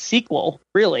loose sequel.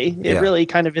 Really, it really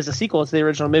kind of is a sequel to the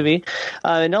original movie.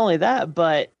 And not only that,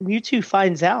 but Mewtwo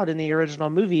finds out in the original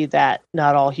movie that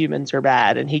not all humans are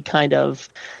bad, and he kind of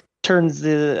turns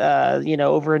the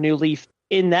over a new leaf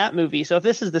in that movie. So if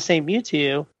this is the same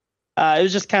Mewtwo, it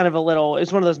was just kind of it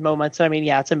was one of those moments. I mean,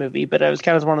 yeah, it's a movie, but it was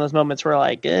kind of one of those moments where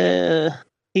like,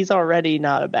 he's already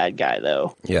not a bad guy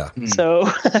though. Yeah. So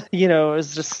it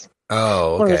was just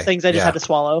one of those things I just had to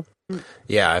swallow.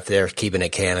 Yeah, if they're keeping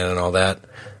it canon and all that.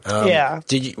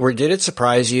 Did it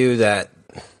surprise you that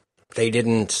they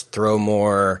didn't throw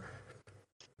more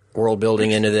world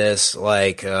building into this,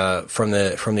 like from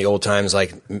the old times,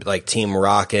 like Team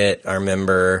Rocket? I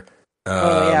remember.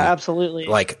 Absolutely.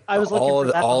 Like I was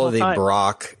all of the time.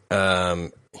 Brock,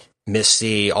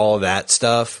 Misty, all of that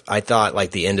stuff. I thought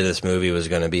like the end of this movie was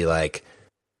going to be like,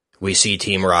 we see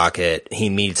Team Rocket,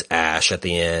 he meets Ash at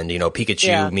the end,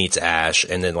 Pikachu meets Ash,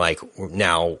 and then like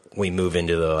now we move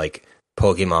into the like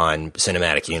Pokemon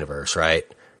cinematic universe, right?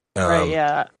 Right,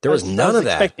 yeah. There was none of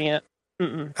that. Expecting it.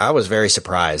 Mm-mm. I was very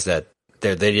surprised that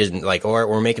they didn't like, all right,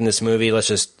 we're making this movie,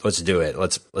 let's do it.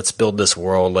 Let's build this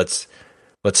world, let's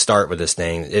start with this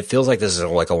thing. It feels like this is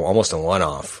like almost a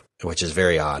one-off, which is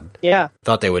very odd. Yeah.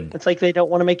 Thought they would. It's like they don't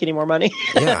want to make any more money.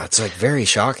 Yeah, it's like very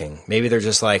shocking. Maybe they're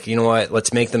just like, you know what,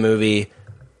 let's make the movie,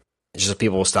 just so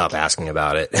people will stop asking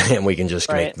about it and we can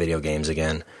just make video games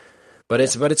again. But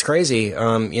it's crazy.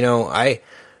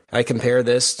 I compare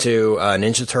this to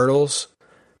Ninja Turtles,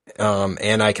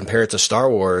 and I compare it to Star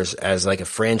Wars as like a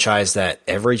franchise that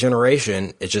every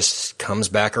generation, it just comes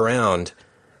back around,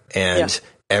 and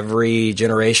every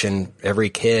generation, every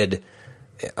kid,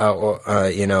 or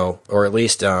at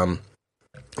least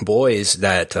boys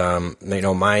that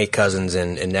my cousins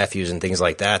and nephews and things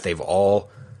like that, they've all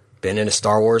been into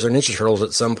Star Wars or Ninja Turtles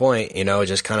at some point. It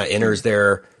just kind of enters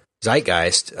their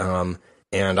zeitgeist.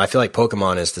 And I feel like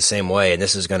Pokemon is the same way, and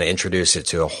this is going to introduce it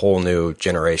to a whole new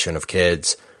generation of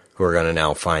kids who are going to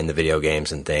now find the video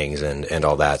games and things and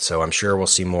all that. So I'm sure we'll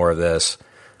see more of this.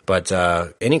 But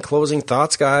any closing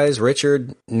thoughts, guys?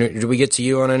 Richard, did we get to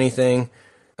you on anything?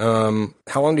 How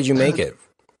long did you make it,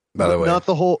 by the way? Not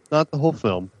the whole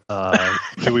film.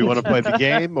 Do we want to play the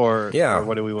game or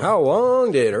what do we want? How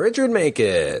long did Richard make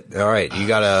it? All right, you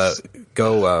gotta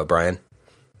go, Brian.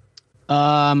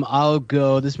 I'll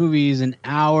go. This movie is an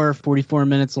hour, 44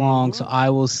 minutes long, so I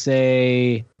will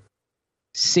say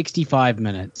 65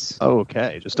 minutes.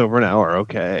 Okay, just over an hour.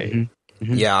 Okay. Mm-hmm.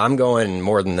 Mm-hmm. Yeah, I'm going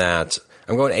more than that.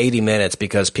 I'm going 80 minutes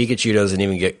because Pikachu doesn't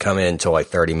even come in until like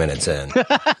 30 minutes in.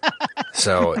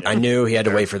 So I knew he had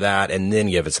to wait for that and then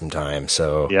give it some time.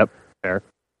 So yep, fair.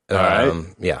 All right.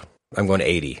 Yeah, I'm going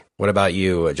 80. What about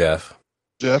you, Jeff?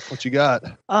 Jeff, what you got?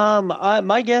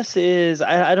 My guess is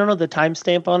I don't know the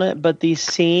timestamp on it, but the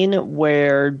scene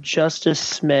where Justice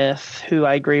Smith, who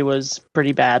I agree was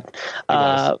pretty bad,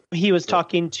 he was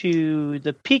talking to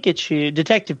the Pikachu,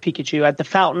 Detective Pikachu, at the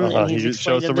fountain, and he just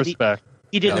shows some respect.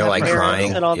 He didn't have like parents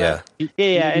crying and all that.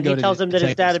 Yeah, and he tells him that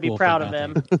his dad would be proud of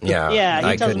him. Yeah,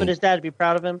 he tells him that his dad would be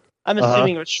proud of him. I'm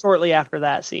assuming it was shortly after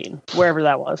that scene, wherever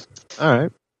that was. All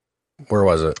right. Where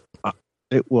was it?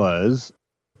 It was.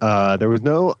 There was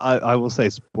no. I will say,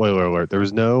 spoiler alert. There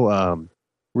was no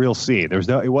real scene. There was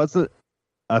no. It wasn't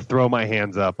a throw my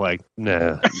hands up like,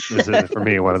 nah, this isn't for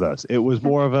me. One of those. It was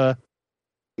more of a,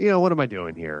 what am I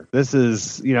doing here? This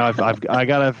is, I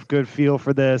got a good feel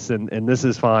for this, and this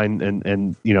is fine,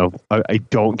 and I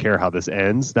don't care how this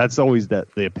ends. That's always the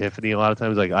epiphany. A lot of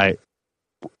times, like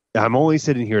I'm only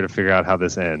sitting here to figure out how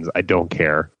this ends. I don't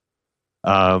care.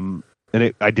 And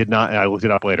I did not. And I looked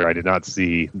it up later. I did not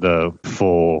see the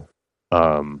full.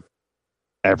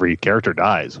 Every character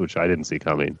dies, which I didn't see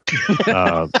coming.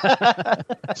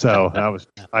 So now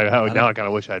I kind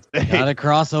of wish I'd stayed. Got to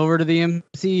cross over to the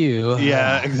MCU.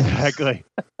 Yeah, exactly.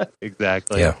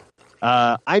 Exactly. Yeah.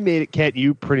 I made it. Kent,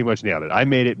 you pretty much nailed it. I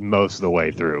made it most of the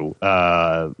way through.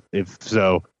 I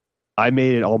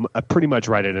made it pretty much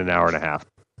right at an hour and a half.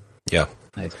 Yeah.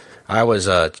 Nice. I was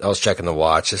checking the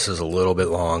watch. This is a little bit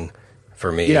long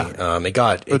for me. Yeah.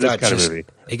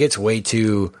 It gets way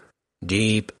too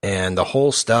deep, and the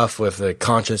whole stuff with the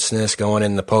consciousness going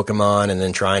in the Pokemon and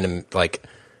then trying to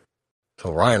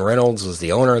so Ryan Reynolds was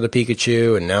the owner of the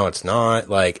Pikachu and now it's not,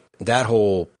 like that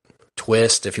whole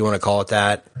twist, if you want to call it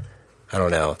that. I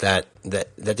don't know, that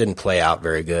didn't play out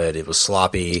very good. It was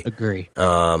sloppy. Agree.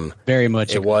 Very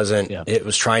much. It wasn't. Yeah. It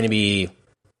was trying to be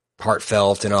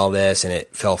heartfelt and all this, and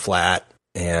it fell flat.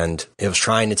 And it was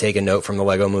trying to take a note from the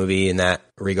Lego Movie in that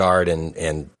regard,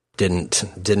 and didn't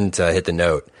hit the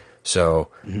note. So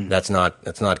that's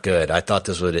not good. I thought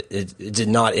it did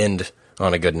not end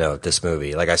on a good note. This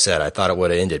movie, like I said, I thought it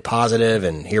would have ended positive,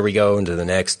 and here we go into the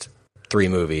next 3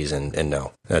 movies, and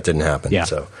no, that didn't happen. Yeah.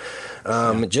 So.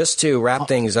 Just to wrap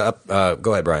things up,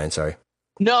 go ahead, Brian. Sorry.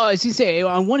 No, as you say,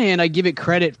 on one hand, I give it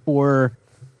credit for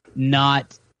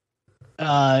not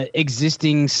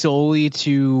existing solely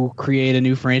to create a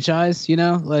new franchise. You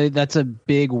know, like, that's a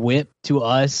big whip to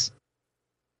us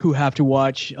who have to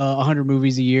watch 100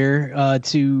 movies a year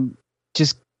to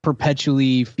just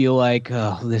perpetually feel like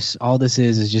all this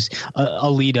is just a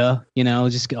lead-up. You know,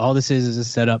 just all this is a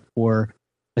setup for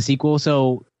a sequel.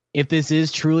 So if this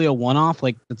is truly a one-off,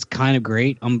 like, that's kind of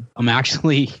great. I'm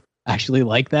actually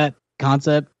like that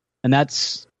concept, and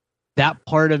that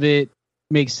part of it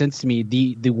makes sense to me.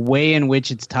 The way in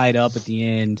which it's tied up at the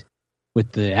end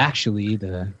with the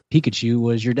Pikachu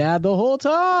was your dad the whole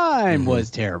time was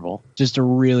terrible. Just a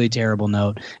really terrible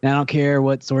note. And I don't care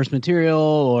what source material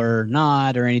or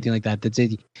not or anything like that.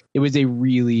 It was a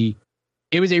really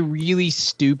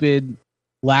stupid,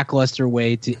 lackluster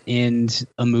way to end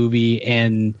a movie,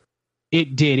 and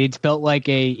it felt like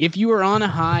if you were on a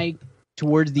high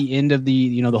towards the end of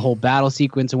the the whole battle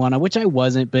sequence and whatnot, which I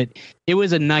wasn't, but it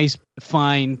was a nice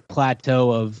fine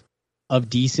plateau of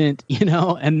decent,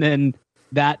 and then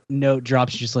that note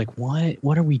drops, just like,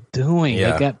 what are we doing?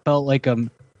 Yeah. Like, that felt like a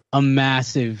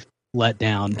massive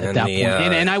letdown at that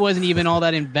point, and I wasn't even all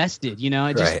that invested.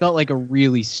 It just felt like a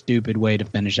really stupid way to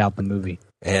finish out the movie.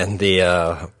 And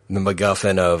the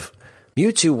MacGuffin of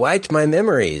Mewtwo wiped my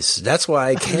memories. That's why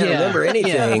I can't remember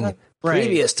anything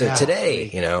previous to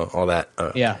today. All that.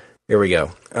 Here we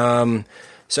go.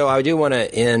 So I do want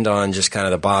to end on just kind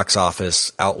of the box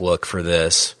office outlook for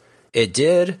this. It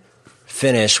did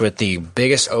finish with the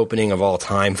biggest opening of all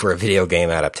time for a video game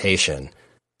adaptation,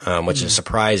 which is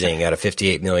surprising at a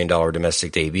 $58 million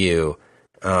domestic debut.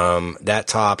 That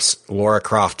tops Lara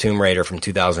Croft Tomb Raider from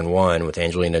 2001 with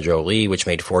Angelina Jolie, which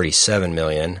made $47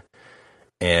 million.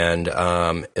 And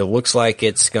it looks like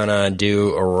it's going to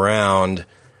do around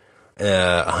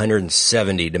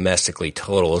 170 domestically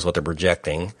total is what they're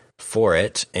projecting for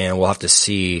it. And we'll have to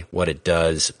see what it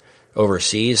does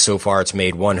overseas. So far, it's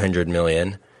made $100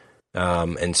 million.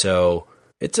 And so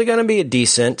it's going to be a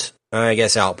decent, I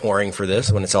guess, outpouring for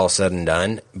this when it's all said and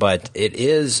done. But it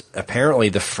is apparently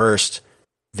the first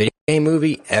video game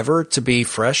movie ever to be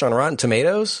fresh on Rotten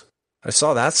Tomatoes. I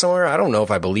saw that somewhere. I don't know if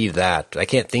I believe that. I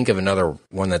can't think of another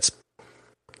one that's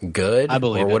good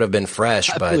or would have been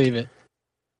fresh. But I believe it.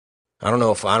 I don't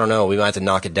know. We might have to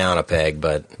knock it down a peg,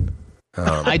 but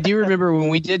I do remember when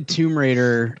we did Tomb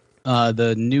Raider,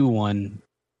 the new one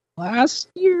last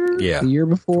year, the year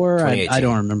before. I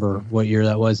don't remember what year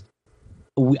that was.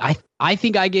 I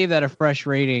think I gave that a fresh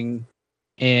rating,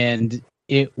 and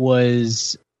it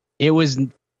was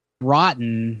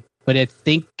rotten, but I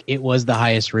think it was the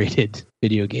highest rated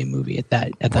video game movie at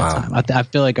that time. I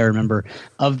feel like I remember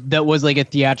that was like a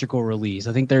theatrical release.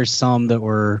 I think there's some that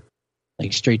were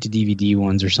like straight to DVD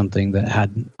ones or something that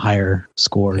had higher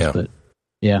scores, but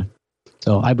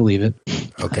so I believe it.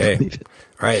 Okay. All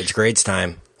right. It's grades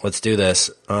time. Let's do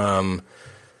this. All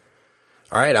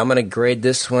right. I'm going to grade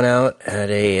this one out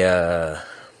at a,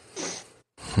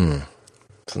 this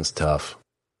one's tough.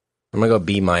 I'm going to go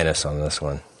B- on this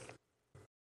one.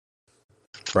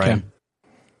 Brian. Okay.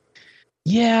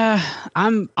 Yeah,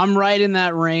 I'm right in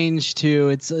that range too.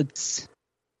 It's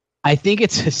I think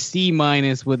it's a C-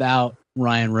 without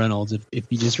Ryan Reynolds. If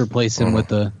you just replace him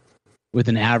with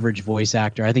an average voice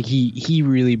actor, I think he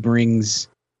really brings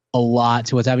a lot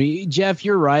to what's happening. Jeff,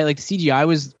 you're right. Like, the CGI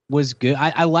was good.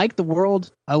 I liked the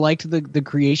world. I liked the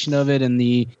creation of it and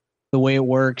the way it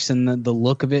works and the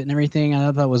look of it and everything. I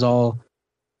thought that was all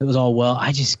well.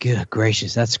 I just, good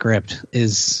gracious, that script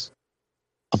is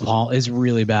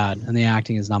really bad, and the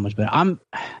acting is not much better. I'm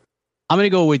gonna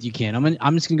go with you, Ken.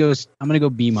 I'm just gonna go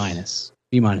B-. B-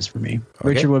 for me. Okay.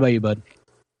 Richard, what about you, bud?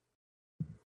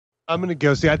 I'm gonna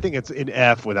go. See, I think it's an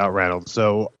F without Reynolds,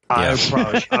 so I'm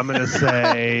gonna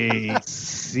say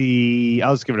C.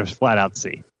 I'll just give it a flat out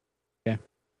C. Okay.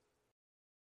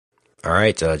 All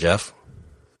right, Jeff.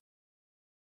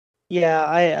 Yeah,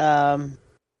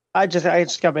 I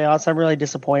just gotta be honest. I'm really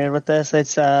disappointed with this.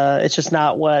 It's just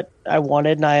not what I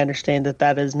wanted, and I understand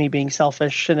that is me being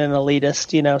selfish and an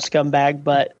elitist, scumbag.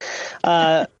 But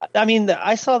I mean,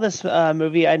 I saw this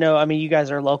movie. I know. I mean, you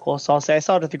guys are local, so I'll say I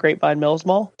saw it at the Grapevine Mills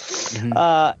Mall.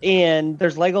 And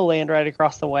there's Legoland right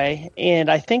across the way. And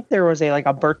I think there was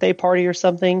a birthday party or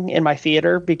something in my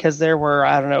theater because there were,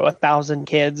 I don't know, 1,000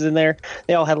 kids in there.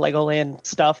 They all had Legoland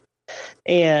stuff.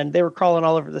 And they were crawling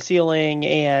all over the ceiling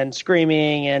and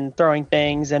screaming and throwing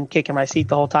things and kicking my seat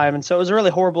the whole time. And so it was a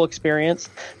really horrible experience.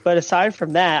 But aside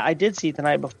from that, I did see it the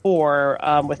night before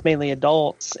with mainly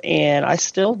adults, and I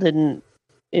still didn't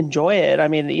enjoy it. I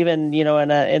mean, even,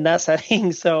 in that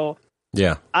setting. So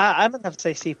yeah, I'm going to have to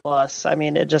say C+. I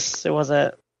mean, it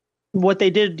wasn't what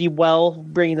they did well,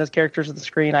 bringing those characters to the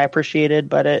screen. I appreciated,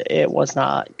 but it was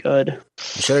not good.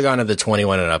 You should have gone to the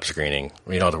 21 and up screening.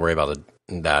 You don't have to worry about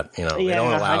that. They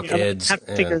don't allow kids. I have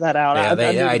to figure that out. Yeah,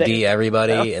 they ID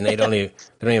everybody, and they don't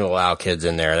even allow kids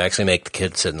in there. They actually make the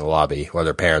kids sit in the lobby while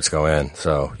their parents go in.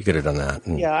 So you could have done that.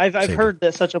 Yeah, I've heard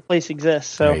that such a place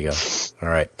exists. So there you go. All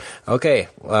right. Okay.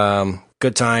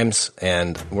 Good times,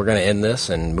 and we're going to end this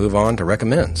and move on to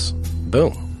recommends.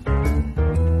 Boom.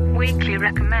 Weekly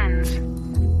recommends.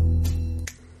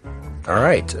 All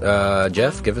right,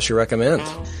 Jeff, give us your recommend.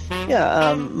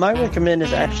 Yeah, my recommend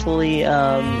is actually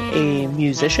a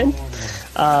musician.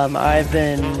 I've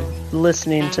been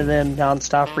listening to them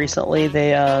nonstop recently.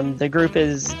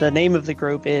 The name of the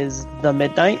group is The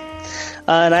Midnight.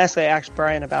 And I actually asked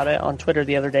Brian about it on Twitter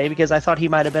the other day because I thought he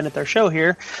might have been at their show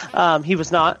here. He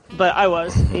was not, but I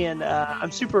was, and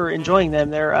I'm super enjoying them.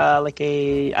 They're I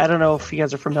don't know if you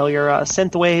guys are familiar,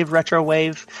 synthwave, retro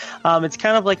wave. It's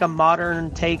kind of like a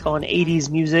modern take on 80s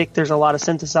music. There's a lot of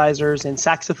synthesizers and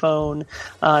saxophone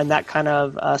and that kind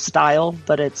of style,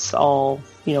 but it's all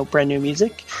brand new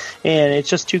music, and it's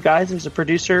just two guys. There's a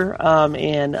producer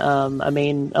and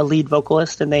a lead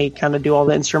vocalist, and they kind of do all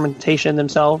the instrumentation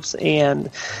themselves. And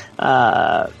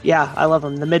I love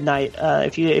them. The Midnight.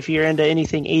 If you're into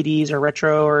anything 80s or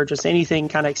retro or just anything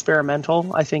kind of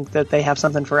experimental, I think that they have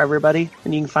something for everybody,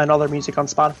 and you can find all their music on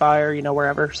Spotify or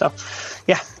wherever. So,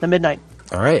 yeah, The Midnight.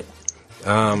 All right,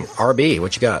 RB,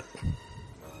 what you got?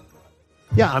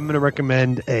 Yeah, I'm going to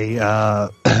recommend a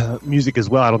music as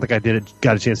well. I don't think I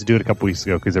got a chance to do it a couple weeks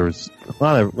ago because there was a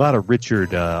lot of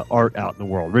Richard art out in the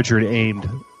world. Richard aimed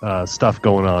stuff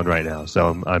going on right now,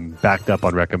 so I'm backed up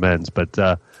on recommends. But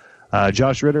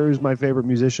Josh Ritter, who's my favorite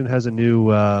musician, has a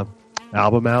new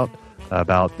album out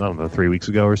about 3 weeks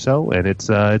ago or so, and it's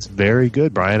very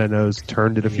good. Brian, I know, has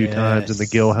turned it a few times in the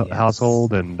Gill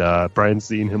household, and Brian's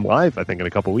seen him live, I think, in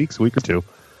a couple weeks, a week or two,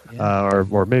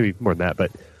 or maybe more than that,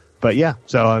 But yeah,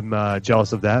 so I'm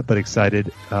jealous of that, but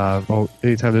excited.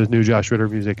 Anytime there's new Josh Ritter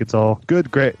music, it's all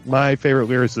good, great. My favorite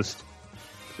lyricist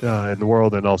in the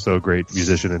world, and also a great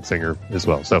musician and singer as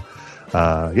well. So,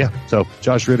 so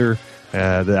Josh Ritter,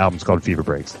 the album's called Fever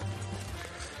Breaks.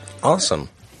 Awesome.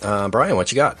 Brian,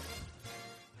 what you got?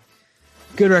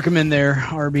 Good recommend there,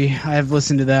 RB. I have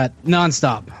listened to that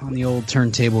nonstop on the old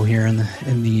turntable here in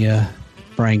the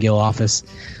Brian Gill office.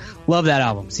 Love that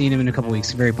album. Seeing him in a couple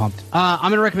weeks. Very pumped. I'm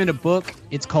going to recommend a book.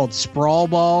 It's called Sprawl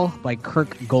Ball by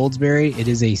Kirk Goldsberry. It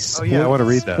is a sports I want to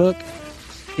read that book.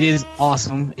 It is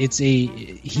awesome.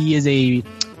 He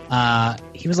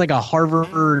was like a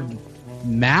Harvard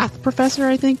math professor,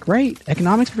 I think, right?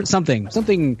 Economics,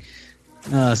 something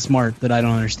smart that I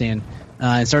don't understand.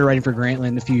 And started writing for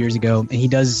Grantland a few years ago, and he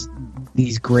does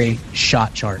these great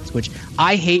shot charts, which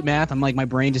I hate math. I'm like, my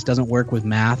brain just doesn't work with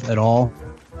math at all.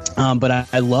 But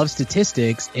I love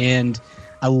statistics, and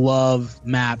I love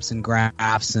maps and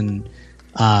graphs and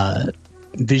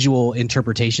visual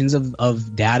interpretations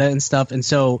of data and stuff. And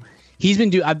so he's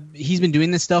been doing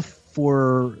this stuff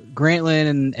for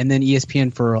Grantland and then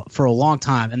ESPN for a long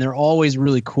time, and they're always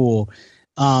really cool.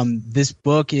 This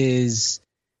book is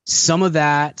some of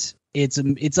that.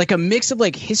 It's like a mix of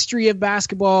like history of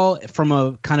basketball from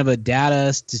a kind of a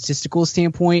data statistical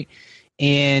standpoint,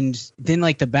 and then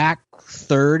like the back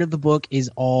third of the book is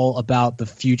all about the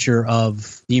future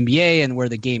of the NBA and where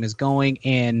the game is going.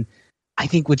 And I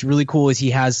think what's really cool is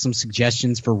he has some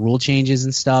suggestions for rule changes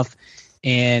and stuff,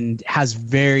 and has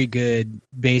very good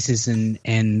basis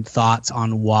and thoughts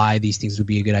on why these things would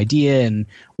be a good idea and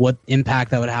what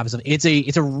impact that would have. It's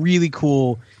a really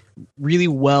cool, really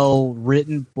well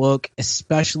written book.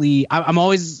 Especially, I'm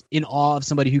always in awe of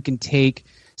somebody who can take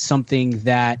something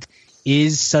that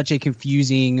is such a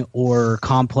confusing or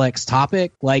complex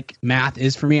topic like math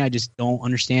is for me. I just don't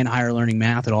understand higher learning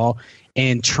math at all,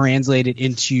 and translate it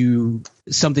into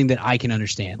something that I can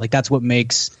understand. Like that's what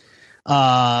makes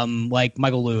like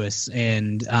Michael Lewis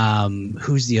and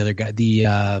who's the other guy?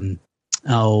 The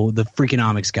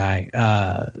Freakonomics guy.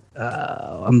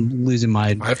 I'm losing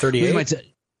my 538.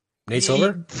 Nate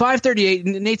Silver? 538.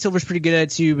 Nate Silver's pretty good at it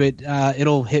too, but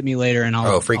it'll hit me later, and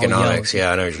I'll Freakonomics.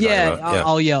 Yeah, I know what you're talking about. Yeah.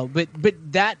 I'll yell. But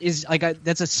that is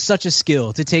that's such a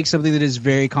skill to take something that is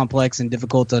very complex and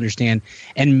difficult to understand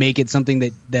and make it something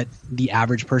that the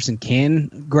average person can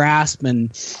grasp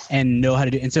and know how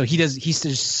to do. And so he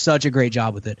does such a great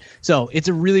job with it. So it's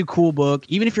a really cool book.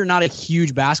 Even if you're not a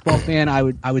huge basketball fan, I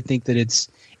would think that it's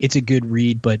a good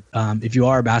read. But if you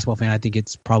are a basketball fan, I think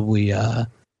it's probably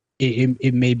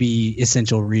it may be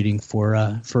essential reading for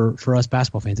us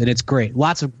basketball fans, and it's great.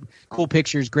 Lots of cool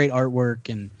pictures, great artwork,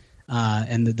 and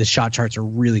the shot charts are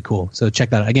really cool. So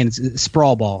check that out. Again, it's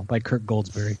Sprawl Ball by Kirk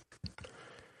Goldsberry.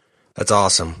 That's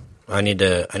awesome.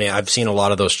 I've seen a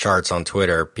lot of those charts on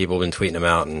Twitter. People have been tweeting them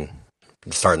out and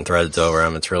starting threads over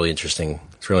them. It's really interesting.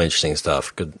 It's really interesting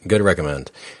stuff. Good to recommend.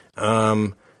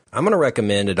 I'm going to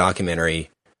recommend a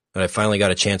documentary that I finally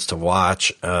got a chance to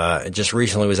watch. It just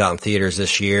recently was out in theaters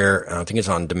this year. I think it's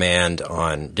on demand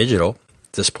on digital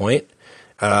at this point.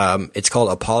 It's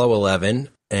called Apollo 11,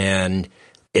 and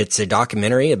it's a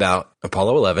documentary about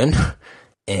Apollo 11,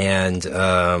 and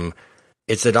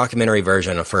it's the documentary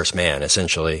version of First Man,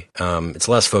 essentially. It's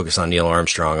less focused on Neil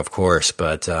Armstrong, of course,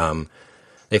 but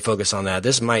they focus on that.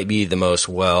 This might be the most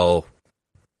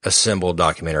well-assembled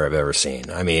documentary I've ever seen.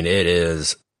 I mean, it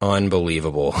is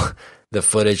unbelievable. The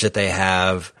footage that they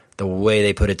have, the way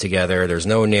they put it together. There's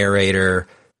no narrator.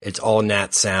 It's all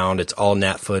nat sound. It's all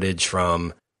nat footage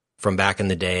from back in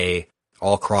the day,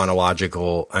 all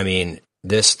chronological. I mean,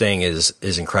 this thing is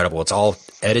incredible. It's all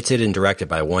edited and directed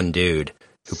by one dude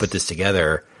who put this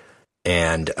together.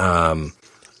 And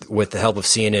with the help of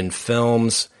CNN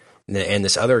Films and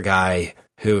this other guy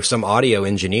who, some audio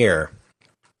engineer,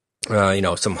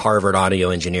 some Harvard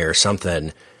audio engineer or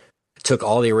something, took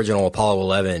all the original Apollo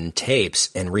 11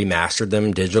 tapes and remastered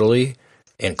them digitally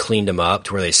and cleaned them up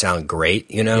to where they sound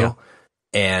great, Yeah.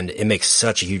 And it makes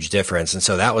such a huge difference. And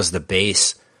so that was the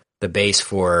base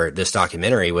for this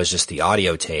documentary was just the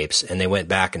audio tapes. And they went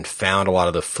back and found a lot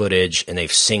of the footage and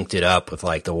they've synced it up with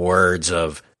like the words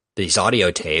of these audio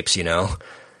tapes,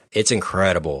 It's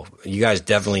incredible. You guys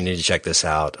definitely need to check this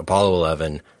out. Apollo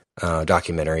 11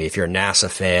 documentary. If you're a NASA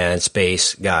fan,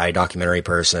 space guy, documentary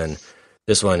person,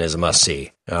 this one is a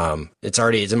must-see.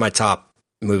 It's in my top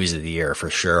movies of the year for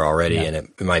sure already, and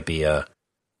it might be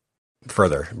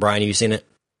further. Brian, you seen it?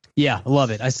 Yeah, I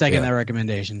love it. I second that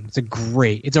recommendation. It's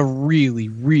a really,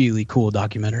 really cool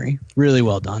documentary. Really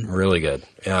well done. Really good.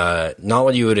 Not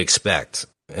what you would expect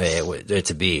it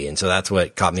to be, and so that's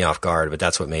what caught me off guard, but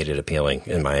that's what made it appealing,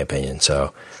 in my opinion.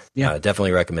 So,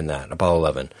 definitely recommend that. Apollo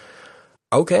 11.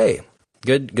 Okay.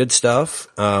 Good stuff.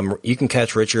 You can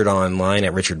catch Richard online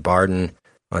at Richard Barden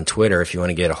on Twitter if you want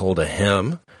to get a hold of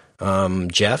him.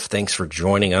 Jeff, thanks for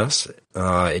joining us.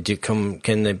 Can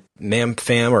the MAM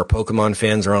fam or Pokemon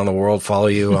fans around the world follow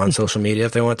you on social media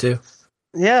if they want to?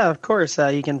 Yeah, of course.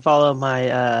 You can follow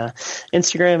my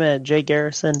Instagram at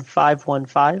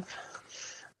jgarrison515.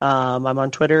 I'm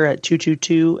on Twitter at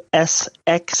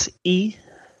 222SXE.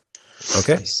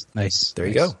 Okay. Nice. There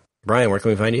you go. Brian, where can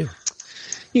we find you?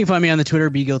 You can find me on the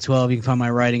Twitter, BGill12. You can find my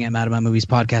writing at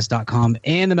madaboutmoviespodcast.com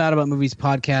and the Mad About Movies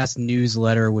podcast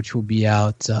newsletter, which will be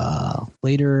out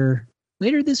later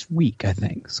this week, I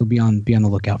think. So be on the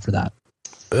lookout for that.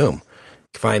 Boom. You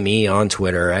can find me on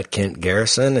Twitter at Kent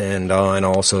Garrison and on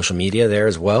all social media there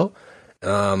as well.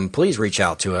 Please reach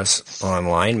out to us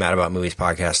online,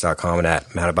 madaboutmoviespodcast.com and at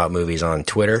madaboutmovies on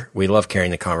Twitter. We love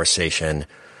carrying the conversation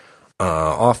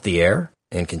off the air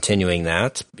and continuing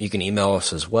that. You can email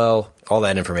us as well. All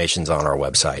that information's on our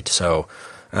website. So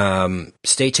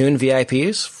stay tuned,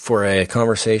 VIPs, for a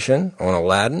conversation on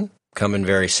Aladdin coming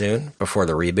very soon before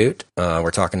the reboot.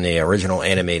 We're talking the original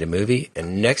animated movie.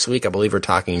 And next week, I believe we're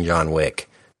talking John Wick.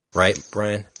 Right,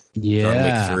 Brian? Yeah. John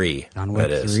Wick 3. John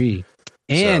Wick 3.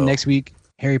 And next week,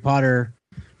 Harry Potter,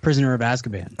 Prisoner of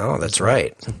Azkaban. Oh, that's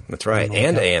right. That's right.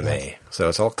 And AMA. So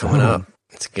it's all coming up.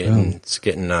 It's getting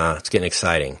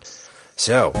exciting.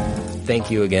 So, thank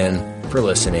you again for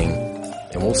listening,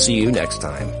 and we'll see you next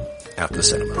time at the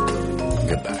cinema.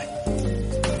 Goodbye.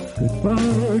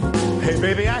 Hey,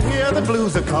 baby, I hear the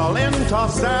blues are calling,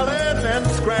 tossed salad and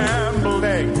scrambled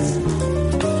eggs.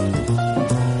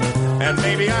 And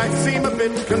maybe I seem a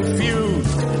bit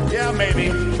confused. Yeah,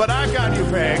 maybe, but I got you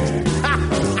pegged.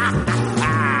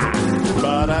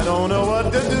 But I don't know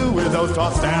what to do with those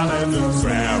tossed salads and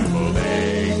scrambled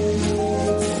eggs.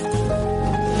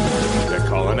 They're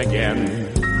calling again.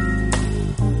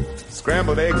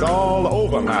 Scrambled eggs all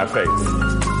over my face.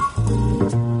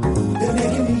 They're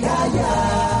making me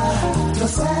yah-yah.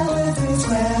 Tossed salads and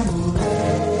scrambled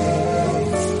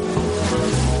eggs.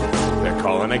 They're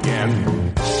calling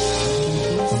again.